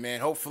hear from you, man.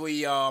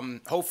 Hopefully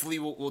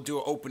we'll do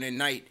an opening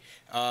night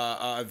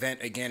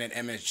event again at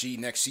MSG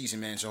next season,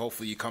 man, so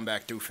hopefully you come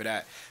back through for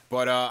that.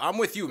 But I'm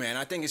with you, man.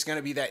 I think it's going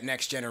to be that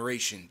next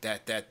generation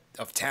that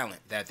of talent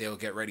that they'll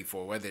get ready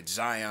for, whether it's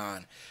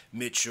Zion,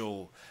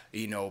 Mitchell,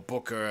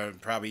 Booker,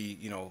 probably,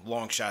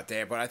 long shot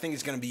there. But I think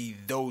it's going to be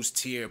those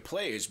tier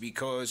players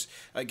because,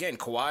 again,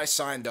 Kawhi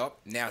signed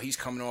up. Now he's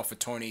coming off a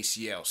torn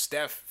ACL.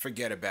 Steph,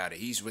 forget about it.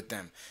 He's with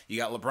them. You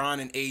got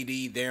LeBron and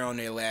AD. They're on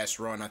their last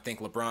run. I think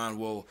LeBron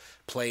will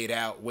play it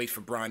out, wait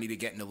for Bronny to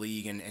get in the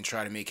league and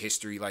try to make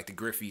history like the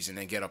Griffies and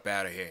then get up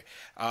out of here.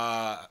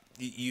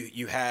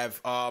 You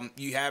have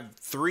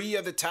 3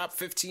 of the top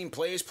 15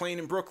 players playing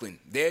in Brooklyn.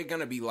 They're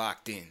going to be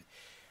locked in.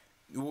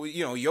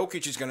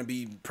 Jokic is going to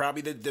be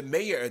probably the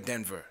mayor of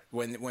Denver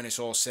when it's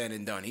all said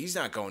and done. He's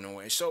not going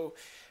nowhere. So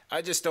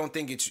I just don't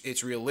think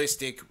it's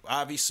realistic.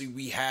 Obviously,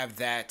 we have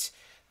that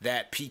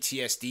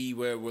PTSD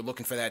where we're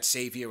looking for that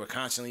savior. We're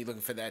constantly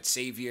looking for that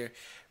savior.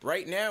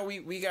 Right now,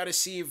 we got to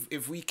see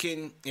if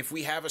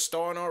we have a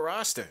star on our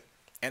roster,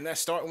 and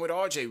that's starting with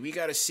RJ. We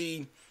got to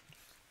see,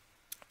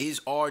 is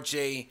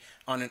RJ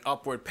on an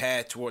upward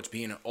path towards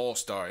being an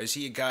all-star? Is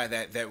he a guy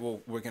that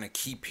we're going to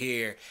keep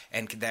here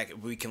and that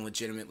we can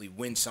legitimately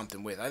win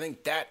something with? I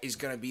think that is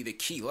going to be the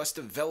key. Let's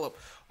develop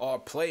our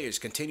players,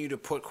 continue to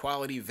put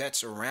quality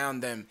vets around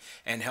them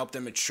and help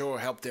them mature,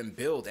 help them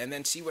build, and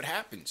then see what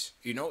happens.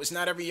 It's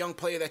not every young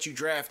player that you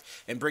draft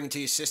and bring into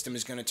your system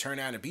is going to turn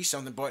out and be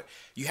something, but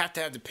you have to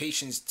have the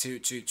patience to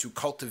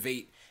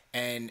cultivate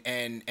and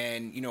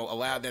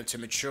allow them to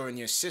mature in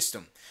your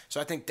system. So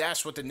I think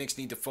that's what the Knicks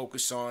need to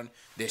focus on.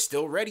 They're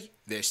still ready.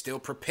 They're still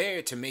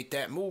prepared to make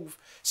that move.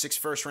 6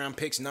 first-round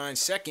picks, 9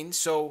 seconds.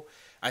 So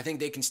I think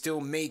they can still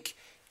make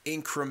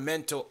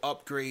incremental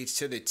upgrades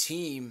to the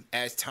team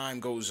as time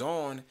goes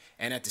on.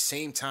 And at the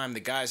same time, the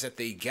guys that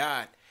they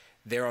got,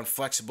 they're on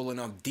flexible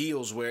enough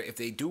deals where if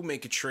they do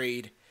make a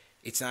trade,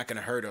 it's not going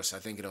to hurt us. I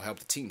think it'll help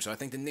the team. So I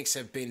think the Knicks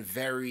have been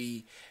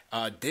very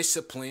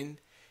disciplined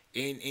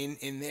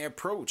in their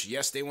approach.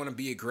 Yes, they want to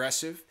be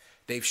aggressive.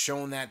 They've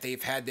shown that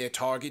they've had their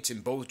targets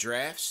in both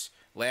drafts.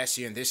 Last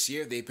year and this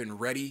year, they've been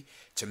ready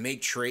to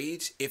make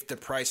trades if the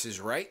price is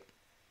right.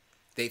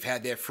 They've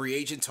had their free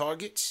agent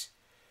targets.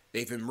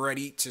 They've been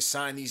ready to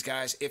sign these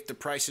guys if the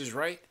price is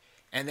right.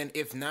 And then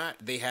if not,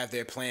 they have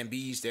their plan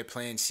Bs, their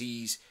plan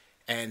Cs,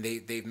 and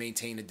they've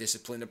maintained a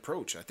disciplined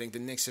approach. I think the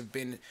Knicks have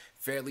been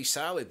fairly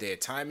solid there.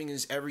 Timing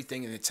is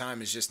everything, and the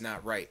time is just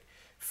not right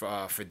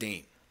for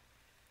Dame.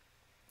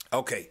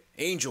 Okay,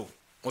 Angel,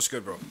 what's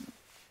good, bro?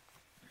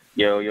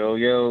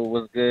 Yo,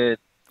 what's good?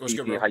 What's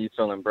good, bro? How you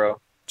feeling, bro?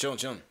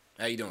 Chilling.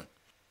 How you doing?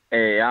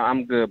 Hey,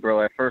 I'm good,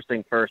 bro. First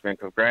thing first, man,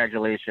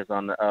 congratulations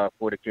on the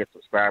 40K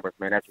subscribers,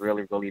 man. That's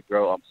really,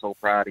 bro. I'm so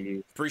proud of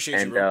you.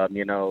 Appreciate you, bro.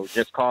 And,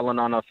 just calling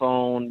on the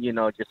phone,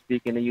 just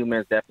speaking to you,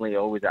 man, is definitely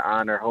always an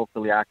honor.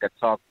 Hopefully I could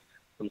talk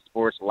some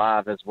sports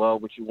live as well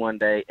with you one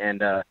day.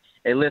 And,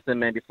 hey, listen,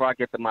 man, before I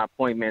get to my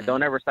point, man,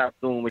 don't ever stop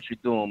doing what you're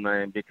doing,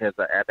 man, because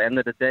at the end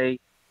of the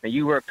day, man,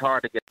 you worked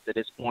hard to get to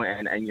this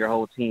point and your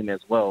whole team as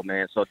well,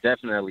 man. So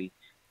definitely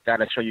got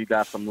to show you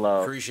guys some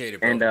love. Appreciate it,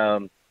 bro.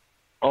 And,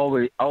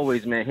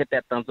 always, man, hit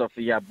that thumbs up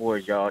for y'all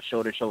boys, y'all.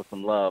 Show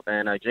some love.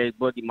 And Jay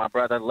Boogie, my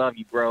brother, love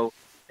you, bro.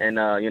 And,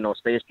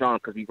 stay strong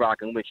because we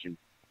rocking with you.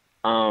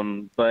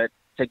 But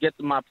to get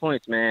to my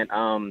points, man,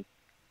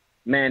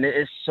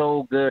 it's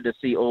so good to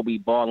see Obi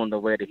balling the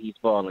way that he's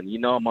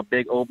balling. I'm a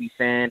big Obi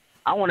fan.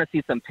 I want to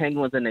see some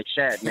Penguins in the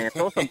chat, man.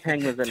 Throw some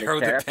Penguins in the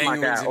chat. That's my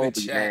guy,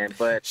 Obi, man.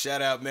 But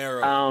shout out,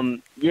 Mero.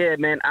 Yeah,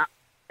 man,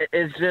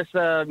 it's just,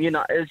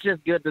 it's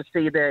just good to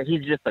see that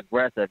he's just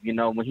aggressive.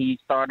 When he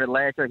started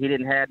last year, he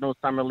didn't have no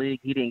summer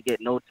league. He didn't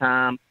get no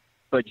time.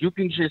 But you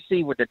can just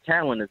see where the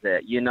talent is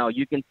at. You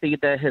can see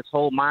that his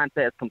whole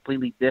mindset is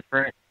completely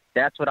different.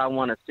 That's what I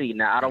want to see.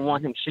 Now, I don't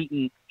want him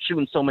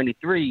shooting so many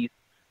threes,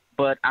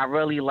 but I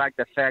really like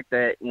the fact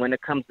that when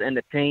it comes to in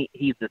the paint,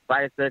 he's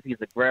decisive,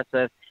 he's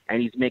aggressive,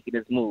 and he's making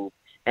his move.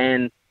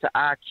 And to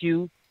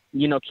IQ,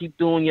 keep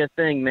doing your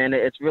thing, man.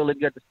 It's really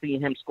good to see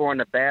him scoring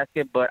the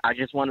basket, but I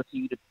just want to see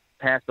you to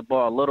pass the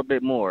ball a little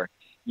bit more,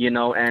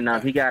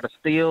 and he got a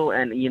steal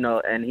and he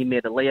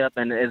made a layup,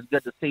 and it's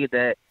good to see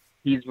that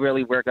he's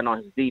really working on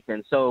his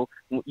defense. So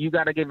you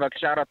got to give a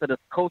shout out to the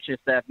coaching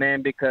staff,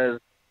 man, because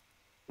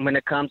when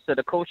it comes to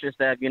the coaching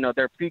staff,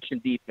 they're preaching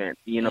defense,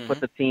 put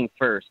the team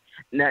first.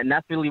 And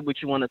that's really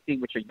what you want to see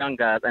with your young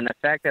guys. And the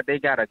fact that they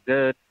got a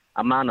good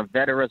amount of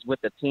veterans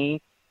with the team,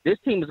 this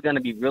team is going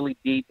to be really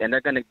deep, and they're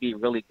going to be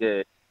really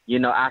good.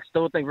 I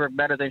still think we're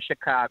better than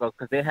Chicago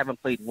because they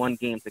haven't played one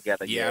game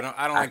together yet.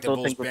 I don't like the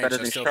Bulls bench.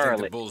 I still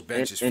think the Bulls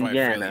bench is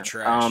fairly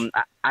trash.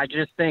 I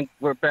just think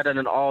we're better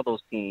than all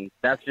those teams.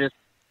 That's just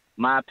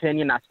my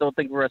opinion. I still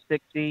think we're a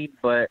 6 seed,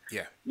 but,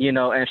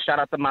 and shout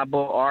out to my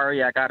boy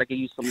Ari. I got to give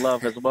you some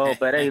love as well.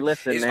 But, hey,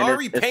 listen, man,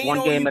 it's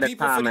one game at a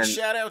time. And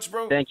shout-outs,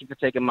 bro? Thank you for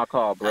taking my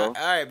call, bro. All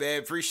right, man.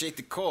 Appreciate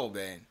the call,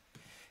 man.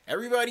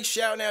 Everybody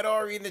shouting at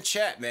Ari in the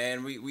chat,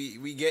 man.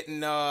 We getting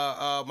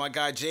my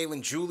guy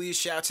Jalen Julius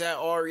shouts at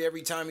Ari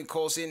every time he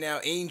calls in. Now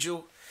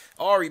Angel,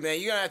 Ari, man,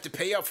 you're gonna have to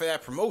pay up for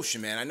that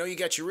promotion, man. I know you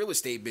got your real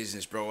estate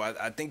business, bro.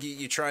 I think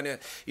you're trying to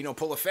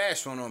pull a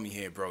fast one on me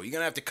here, bro. You're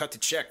gonna have to cut the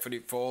check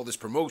for all this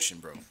promotion,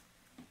 bro.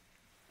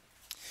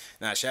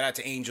 Now shout out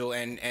to Angel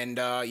and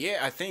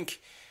I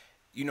think.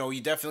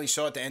 You definitely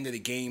saw at the end of the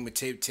game with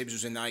Tibbs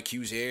was in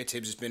IQ's air.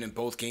 Tibbs has been in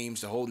both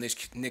games. The whole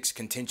Knicks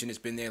contingent has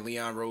been there.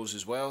 Leon Rose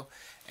as well.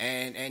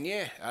 And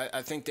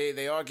I think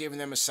they are giving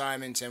them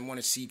assignments and want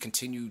to see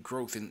continued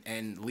growth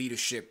and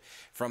leadership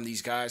from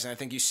these guys. And I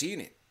think you're seeing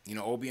it.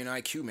 Obi and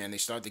IQ, man, they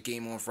start the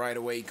game off right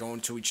away,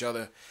 going to each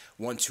other,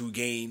 1-2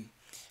 game.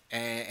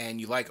 And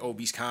you like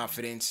Obi's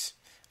confidence.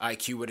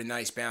 IQ with a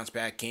nice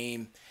bounce-back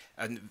game.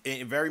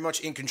 Very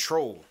much in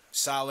control,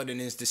 solid in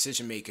his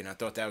decision-making. I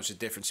thought that was the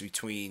difference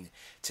between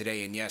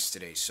today and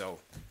yesterday. So,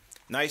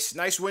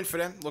 nice win for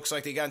them. Looks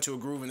like they got into a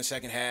groove in the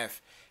second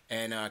half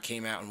and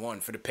came out and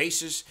won. For the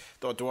Pacers,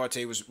 thought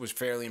Duarte was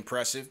fairly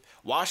impressive.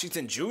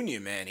 Washington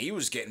Jr., man, he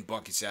was getting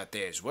buckets out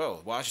there as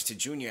well. Washington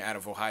Jr. out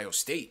of Ohio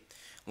State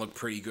looked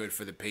pretty good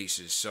for the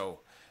Pacers. So,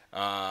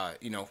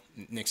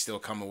 Knicks still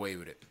come away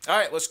with it. All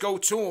right, let's go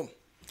to him.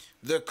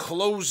 The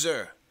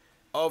closer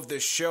of the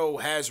show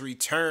has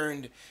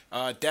returned.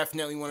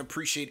 Definitely want to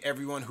appreciate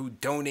everyone who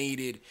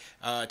donated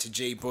to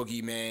Jay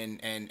Boogie, man.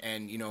 And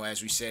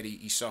as we said,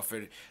 he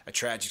suffered a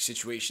tragic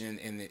situation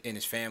in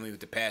his family with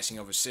the passing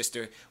of his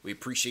sister. We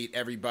appreciate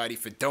everybody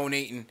for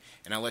donating,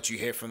 and I'll let you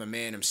hear from the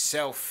man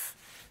himself.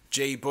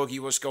 Jay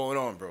Boogie, what's going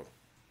on, bro?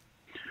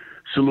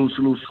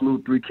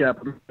 Salute, 3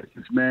 capital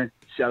letters, man.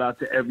 Shout out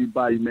to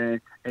everybody,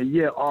 man. And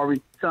yeah,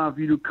 Ari, time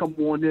for you to come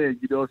on in.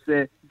 You know what I'm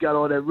saying? You got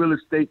all that real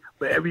estate,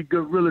 but every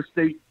good real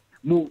estate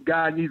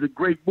guy needs a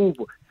great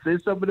mover.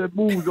 Send some of that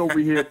moves over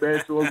here,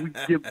 man, so we can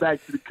give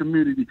back to the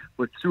community.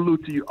 But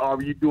salute to you,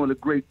 Ari. You're doing a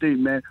great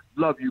thing, man.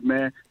 Love you,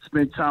 man.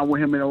 Spend time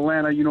with him in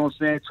Atlanta, you know what I'm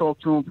saying? Talk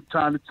to him from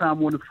time to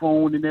time on the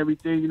phone and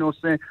everything, you know what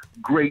I'm saying?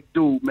 Great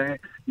dude, man.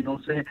 You know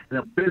what I'm saying? And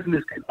a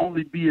business can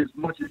only be as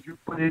much as you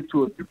put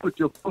into it. If you put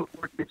your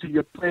footwork into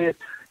your plan,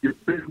 your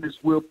business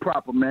will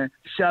prosper, man.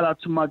 Shout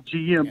out to my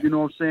GM, you know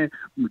what I'm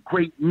saying?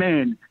 Great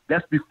man.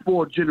 That's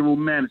before general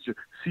manager.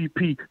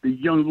 CP, the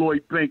young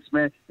Lloyd Banks,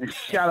 man. And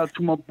shout out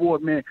to my boy,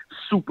 man,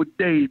 Super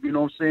Dave, you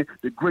know what I'm saying?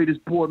 The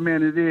greatest board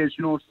man it is,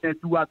 you know what I'm saying,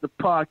 throughout the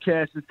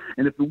podcasts.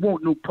 And if it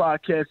won't no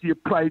podcast, he'll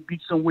probably be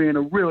somewhere in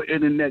the real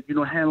internet, you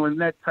know, handling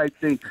that type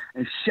thing.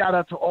 And shout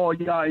out to all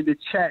y'all in the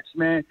chats,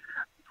 man.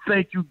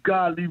 Thank you,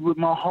 godly, with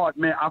my heart,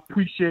 man. I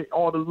appreciate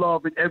all the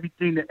love and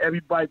everything that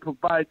everybody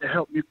provided to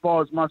help me as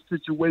far as my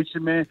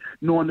situation, man.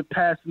 Knowing the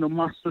passing of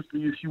my sister,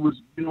 she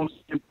was, you know,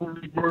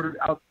 brutally murdered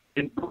out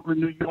in Brooklyn,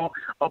 New York,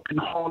 up in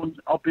Harlem,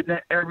 up in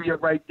that area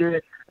right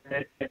there.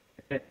 And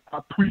I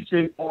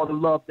appreciate all the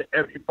love that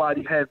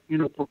everybody has, you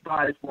know,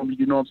 provided for me.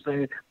 You know what I'm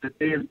saying?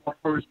 Today is my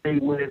first day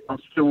where I'm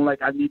feeling like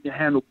I need to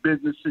handle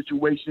business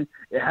situation.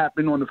 It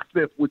happened on the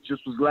 5th, which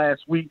just was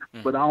last week,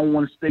 but I don't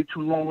want to stay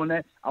too long on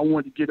that. I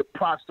want to give a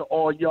props to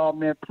all y'all,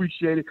 man.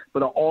 Appreciate it.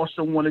 But I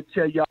also want to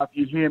tell y'all, if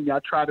you hear me, I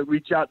tried to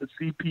reach out to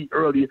CP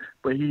earlier,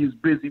 but he is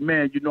busy,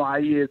 man. You know how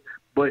he is.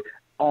 But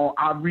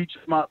I reached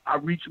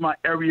my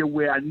area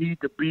where I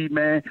need to be,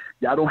 man.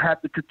 Y'all don't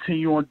have to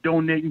continue on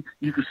donating.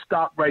 You can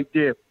stop right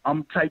there.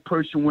 I'm the type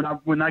person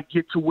when I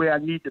get to where I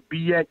need to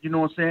be at, you know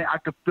what I'm saying, I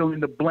can fill in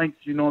the blanks,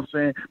 you know what I'm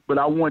saying. But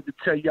I wanted to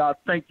tell y'all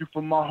thank you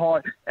from my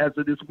heart as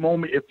of this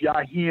moment. If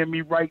y'all hear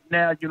me right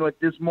now, you know,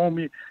 at this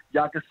moment,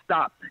 y'all can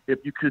stop. If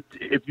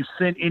you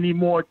send any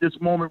more at this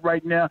moment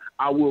right now,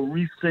 I will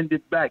resend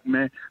it back,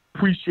 man.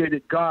 Appreciate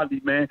it,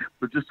 godly, man.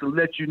 But just to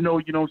let you know,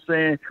 you know what I'm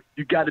saying,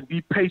 you got to be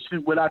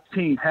patient with our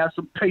team. Have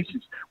some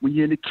patience. When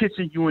you're in the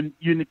kitchen, you're in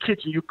the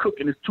kitchen, you're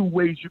cooking. There's two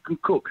ways you can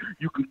cook.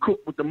 You can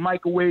cook with the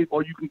microwave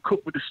or you can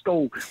cook with the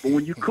stove. But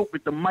when you cook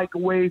with the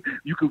microwave,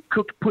 you can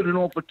put it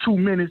on for 2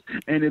 minutes,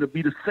 and it'll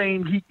be the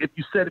same heat if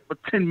you set it for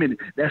 10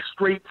 minutes. That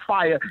straight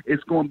fire is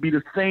going to be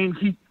the same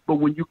heat. But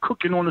when you're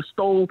cooking on the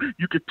stove,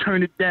 you can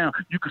turn it down.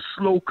 You can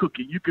slow cook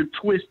it. You can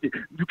twist it.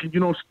 You can,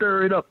 you know,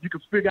 stir it up. You can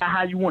figure out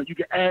how you want. You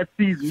can add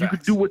seasoning. You can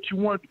do what you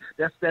want.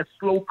 That's that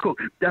slow cook.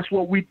 That's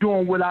what we're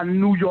doing with our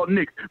New York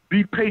Knicks.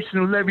 Be patient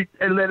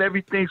and let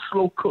everything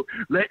slow cook.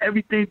 Let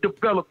everything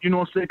develop, you know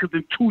what I'm saying? Because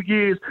in 2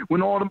 years,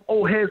 when all them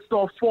old heads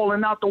start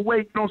falling out the way,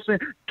 you know what I'm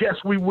saying,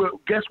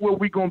 guess where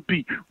we going to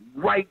be?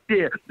 Right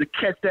there to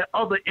catch that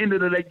other end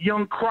of that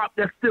young crop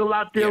that's still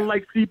out there,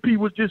 like CP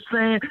was just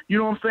saying, you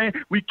know what I'm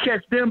saying? We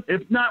catch them.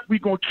 If not, we're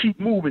going to keep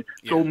moving.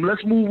 So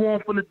let's move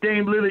on from the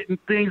Dame Lillard and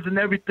things and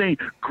everything.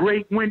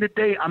 Great win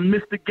today. I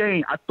missed the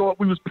game. I thought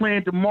we was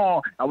playing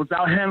tomorrow. I was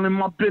out handling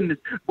my business.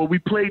 But we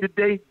played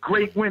today.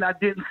 Great win. I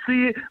didn't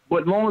see it,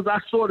 but as long as I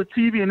saw the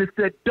TV and it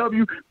said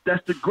W,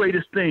 that's the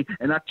greatest thing.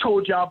 And I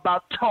told y'all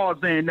about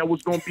Tarzan that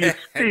was going to be a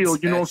steal,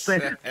 you know what I'm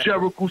saying?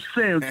 Jericho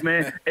Sims,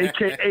 man,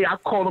 a.k.a. I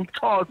called him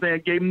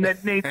Tarzan, gave him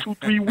that name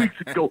 2-3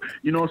 weeks ago,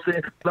 you know what I'm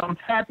saying? But I'm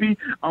happy.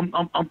 I'm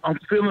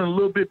feeling a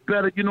little bit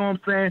better, you know what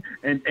I'm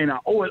saying? And I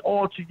owe it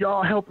all to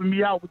y'all helping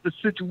me out with the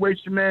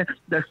situation, man.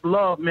 That's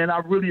love, man. I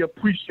really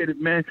appreciate it,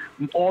 man.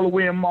 All the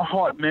way in my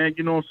heart, man.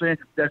 You know what I'm saying?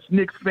 That's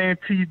Knicks Fan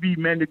TV,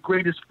 man. The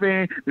greatest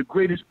fan, the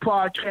greatest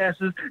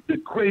podcasters, the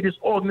greatest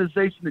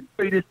organization, the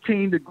greatest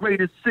team, the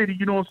greatest city,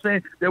 you know what I'm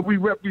saying, that we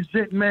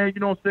represent, man. You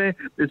know what I'm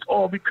saying? It's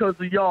all because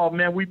of y'all,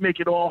 man. We make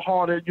it all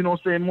harder, you know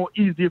what I'm saying, more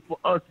easier for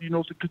us, you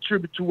know, to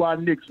contribute to our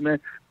Knicks, man.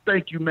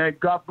 Thank you, man.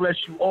 God bless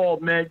you all,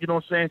 man. You know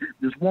what I'm saying?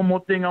 There's one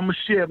more thing I'm going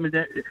to share,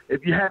 man.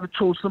 If you haven't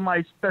told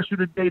somebody special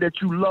today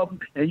that you love them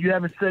and you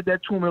haven't said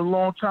that to them in a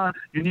long time,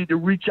 you need to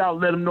reach out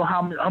and let them know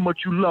how much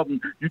you love them.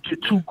 You get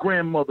 2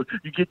 grandmothers.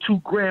 You get 2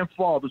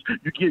 grandfathers.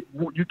 You get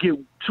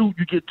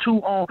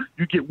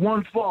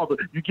one father.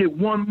 You get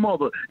one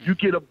mother. You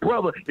get a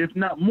brother, if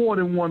not more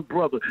than one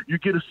brother. You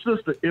get a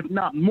sister, if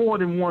not more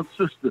than one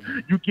sister.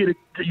 You get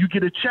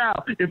a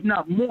child, if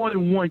not more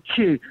than one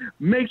kid.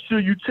 Make sure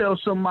you tell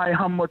somebody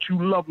how much you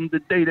love them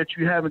today that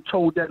you haven't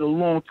told that in a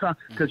long time,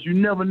 because you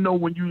never know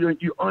when you're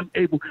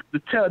unable to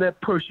tell that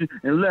person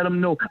and let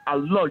them know I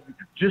love you.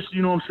 Just,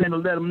 you know what I'm saying, to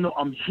let them know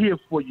I'm here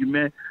for you,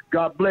 man.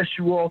 God bless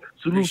you all.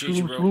 Salute,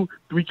 salute.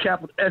 3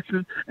 capital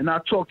S's, and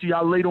I'll talk to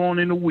y'all later on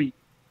in the week.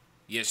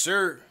 Yes,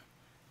 sir.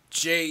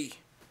 Jay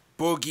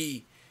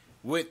Boogie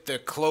with the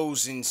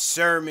closing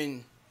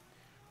sermon.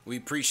 We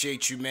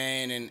appreciate you,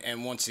 man,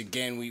 and once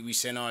again, we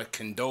send our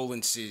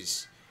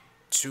condolences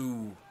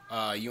to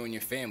you and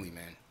your family,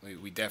 man.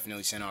 We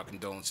definitely send our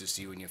condolences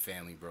to you and your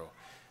family, bro.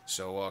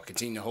 So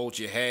continue to hold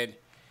your head,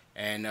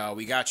 and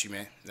we got you,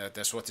 man.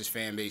 That's what this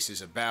fan base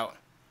is about.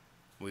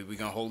 We're going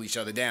to hold each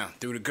other down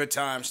through the good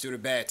times, through the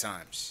bad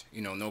times.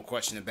 You know, no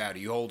question about it.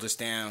 You hold us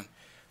down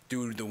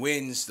through the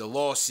wins, the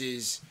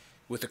losses,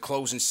 with the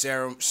closing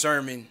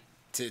sermon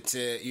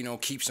to you know,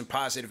 keep some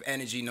positive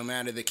energy no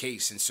matter the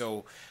case. And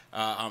so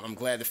I'm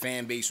glad the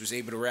fan base was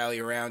able to rally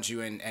around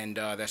you, and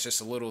that's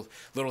just a little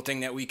thing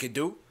that we could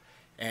do.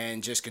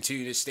 And just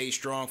continue to stay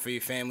strong for your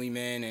family,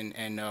 man,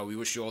 and we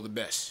wish you all the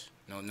best.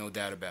 No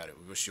doubt about it.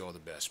 We wish you all the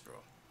best, bro.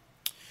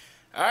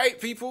 All right,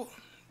 people.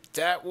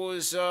 That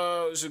was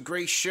a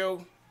great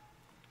show.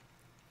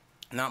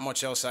 Not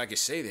much else I could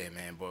say there,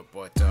 man,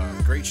 but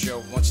great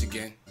show once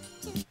again.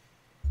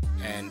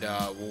 And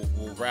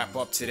we'll wrap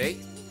up today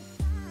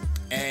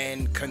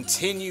and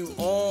continue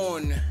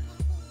on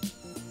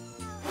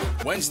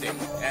Wednesday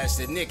as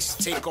the Knicks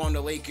take on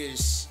the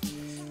Lakers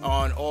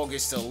on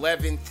August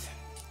 11th.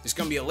 It's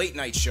going to be a late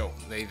night show.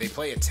 They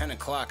play at 10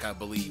 o'clock, I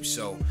believe.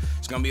 So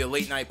it's going to be a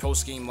late night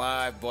post-game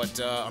live, but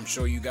I'm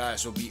sure you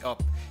guys will be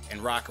up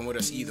and rocking with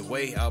us either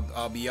way.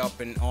 I'll be up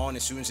and on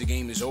as soon as the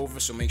game is over,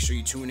 so make sure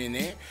you tune in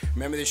there.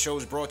 Remember, this show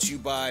is brought to you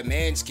by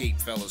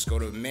Manscaped, fellas. Go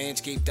to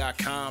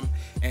manscaped.com,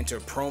 enter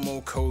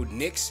promo code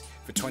Knicks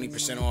for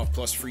 20% off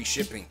plus free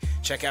shipping.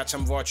 Check out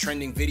some of our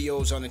trending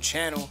videos on the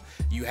channel.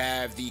 You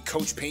have the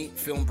Coach Paint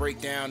film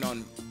breakdown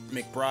on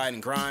McBride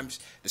and Grimes,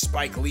 the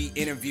Spike Lee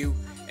interview,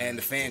 and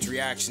the fans'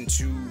 reaction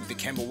to the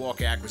Kemba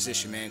Walker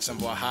acquisition, man. Some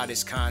of our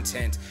hottest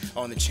content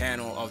on the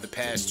channel of the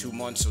past 2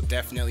 months, so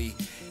definitely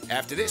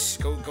after this,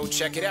 go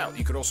check it out.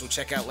 You could also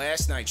check out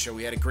last night's show.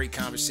 We had a great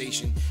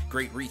conversation,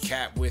 great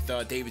recap with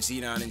David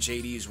Zenon and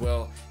JD as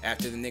well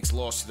after the Knicks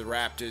lost to the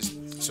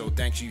Raptors. So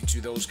thank you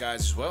to those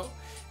guys as well.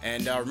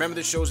 And remember,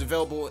 the show's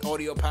available in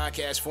audio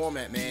podcast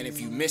format, man.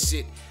 If you miss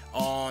it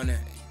on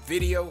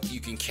video,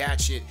 you can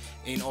catch it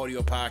in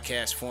audio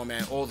podcast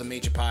format, all the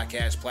major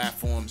podcast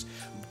platforms.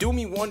 Do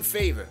me one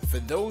favor, for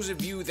those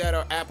of you that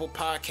are Apple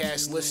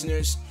Podcast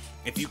listeners,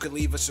 if you could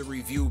leave us a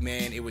review,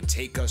 man, it would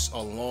take us a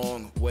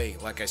long way.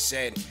 Like I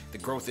said, the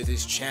growth of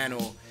this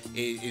channel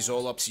is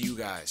all up to you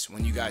guys.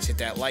 When you guys hit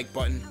that like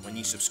button, when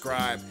you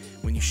subscribe,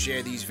 when you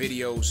share these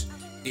videos,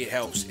 it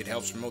helps. It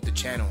helps promote the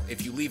channel.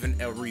 If you leave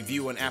a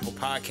review on Apple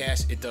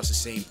Podcasts, it does the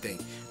same thing.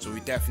 So we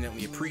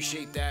definitely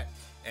appreciate that.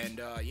 And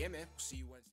yeah, man, we'll see you Wednesday.